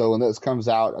 so when this comes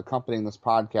out, accompanying this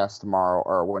podcast tomorrow,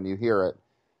 or when you hear it,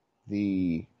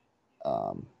 the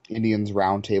Indians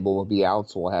Roundtable will be out,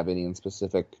 so we'll have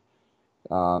Indian-specific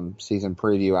season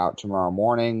preview out tomorrow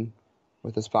morning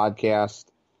with this podcast.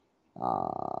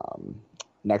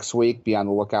 Next week, be on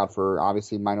the lookout for,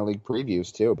 obviously, minor league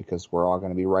previews, too, because we're all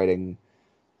going to be writing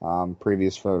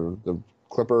previews for the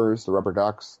Clippers, the Rubber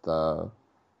Ducks, the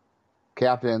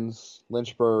Captains,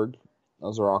 Lynchburg.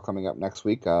 Those are all coming up next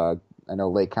week. I know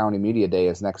Lake County Media Day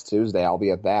is next Tuesday. I'll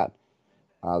be at that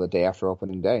the day after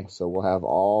opening day. So we'll have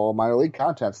all minor league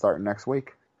content starting next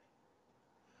week.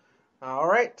 All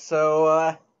right.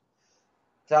 So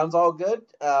sounds all good.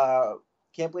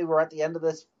 Can't believe we're at the end of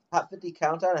this Top 50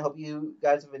 countdown. I hope you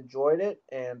guys have enjoyed it.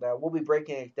 And we'll be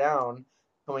breaking it down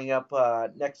coming up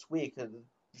next week. This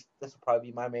will probably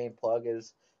be my main plug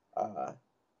is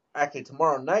actually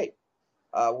tomorrow night.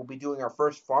 We'll be doing our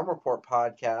first Farm Report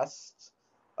podcast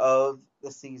of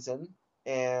the season,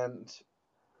 and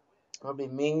it'll be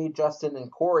me, Justin,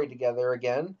 and Corey together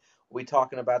again. We'll be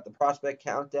talking about the prospect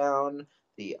countdown,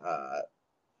 the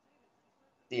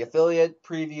affiliate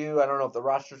preview. I don't know if the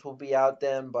rosters will be out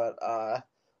then, but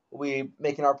we'll be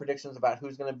making our predictions about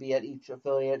who's going to be at each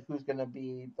affiliate, who's going to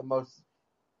be the most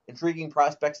intriguing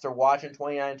prospects to watch in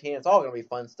 2019. It's all going to be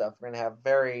fun stuff. We're going to have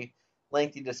very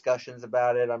lengthy discussions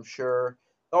about it, I'm sure.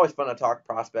 It's always fun to talk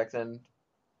prospects, and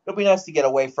it'll be nice to get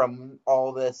away from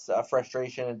all this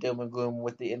frustration and doom and gloom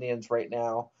with the Indians right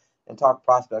now and talk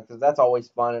prospects, because that's always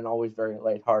fun and always very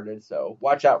lighthearted. So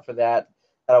watch out for that.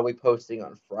 That'll be posting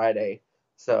on Friday.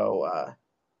 So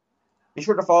be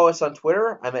sure to follow us on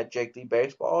Twitter. I'm at Jake D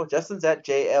Baseball. Justin's at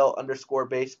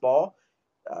JL_baseball.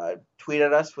 Tweet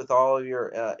at us with all of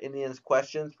your Indians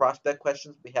questions, prospect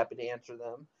questions. We'll be happy to answer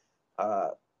them.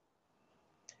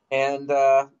 And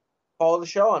follow the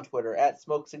show on Twitter at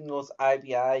Smoke Signals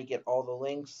IBI. You get all the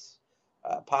links,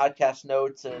 podcast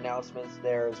notes, and announcements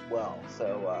there as well.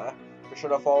 So be sure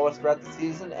to follow us throughout the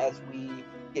season as we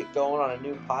get going on a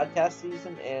new podcast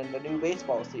season and a new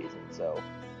baseball season. So,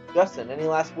 Justin, any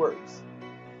last words?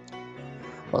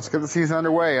 Let's get the season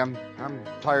underway. I'm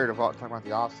tired of talking about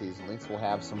the off season. At least we'll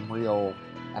have some real,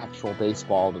 actual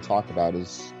baseball to talk about,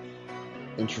 as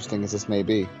interesting as this may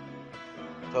be.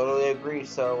 Totally agree.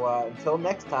 So until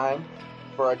next time,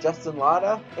 for Justin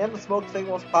Latta and the Smoke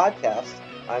Signals podcast,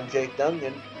 I'm Jake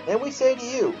Dungan, and we say to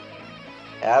you,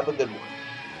 have a good one.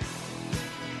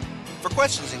 For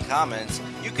questions and comments,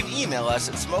 you can email us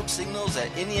at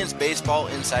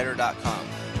smokesignals@indiansbaseballinsider.com.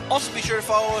 Also be sure to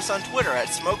follow us on Twitter at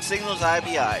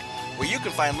SmokeSignalsIBI, where you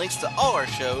can find links to all our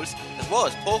shows, as well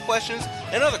as poll questions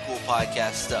and other cool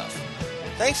podcast stuff.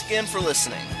 Thanks again for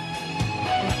listening.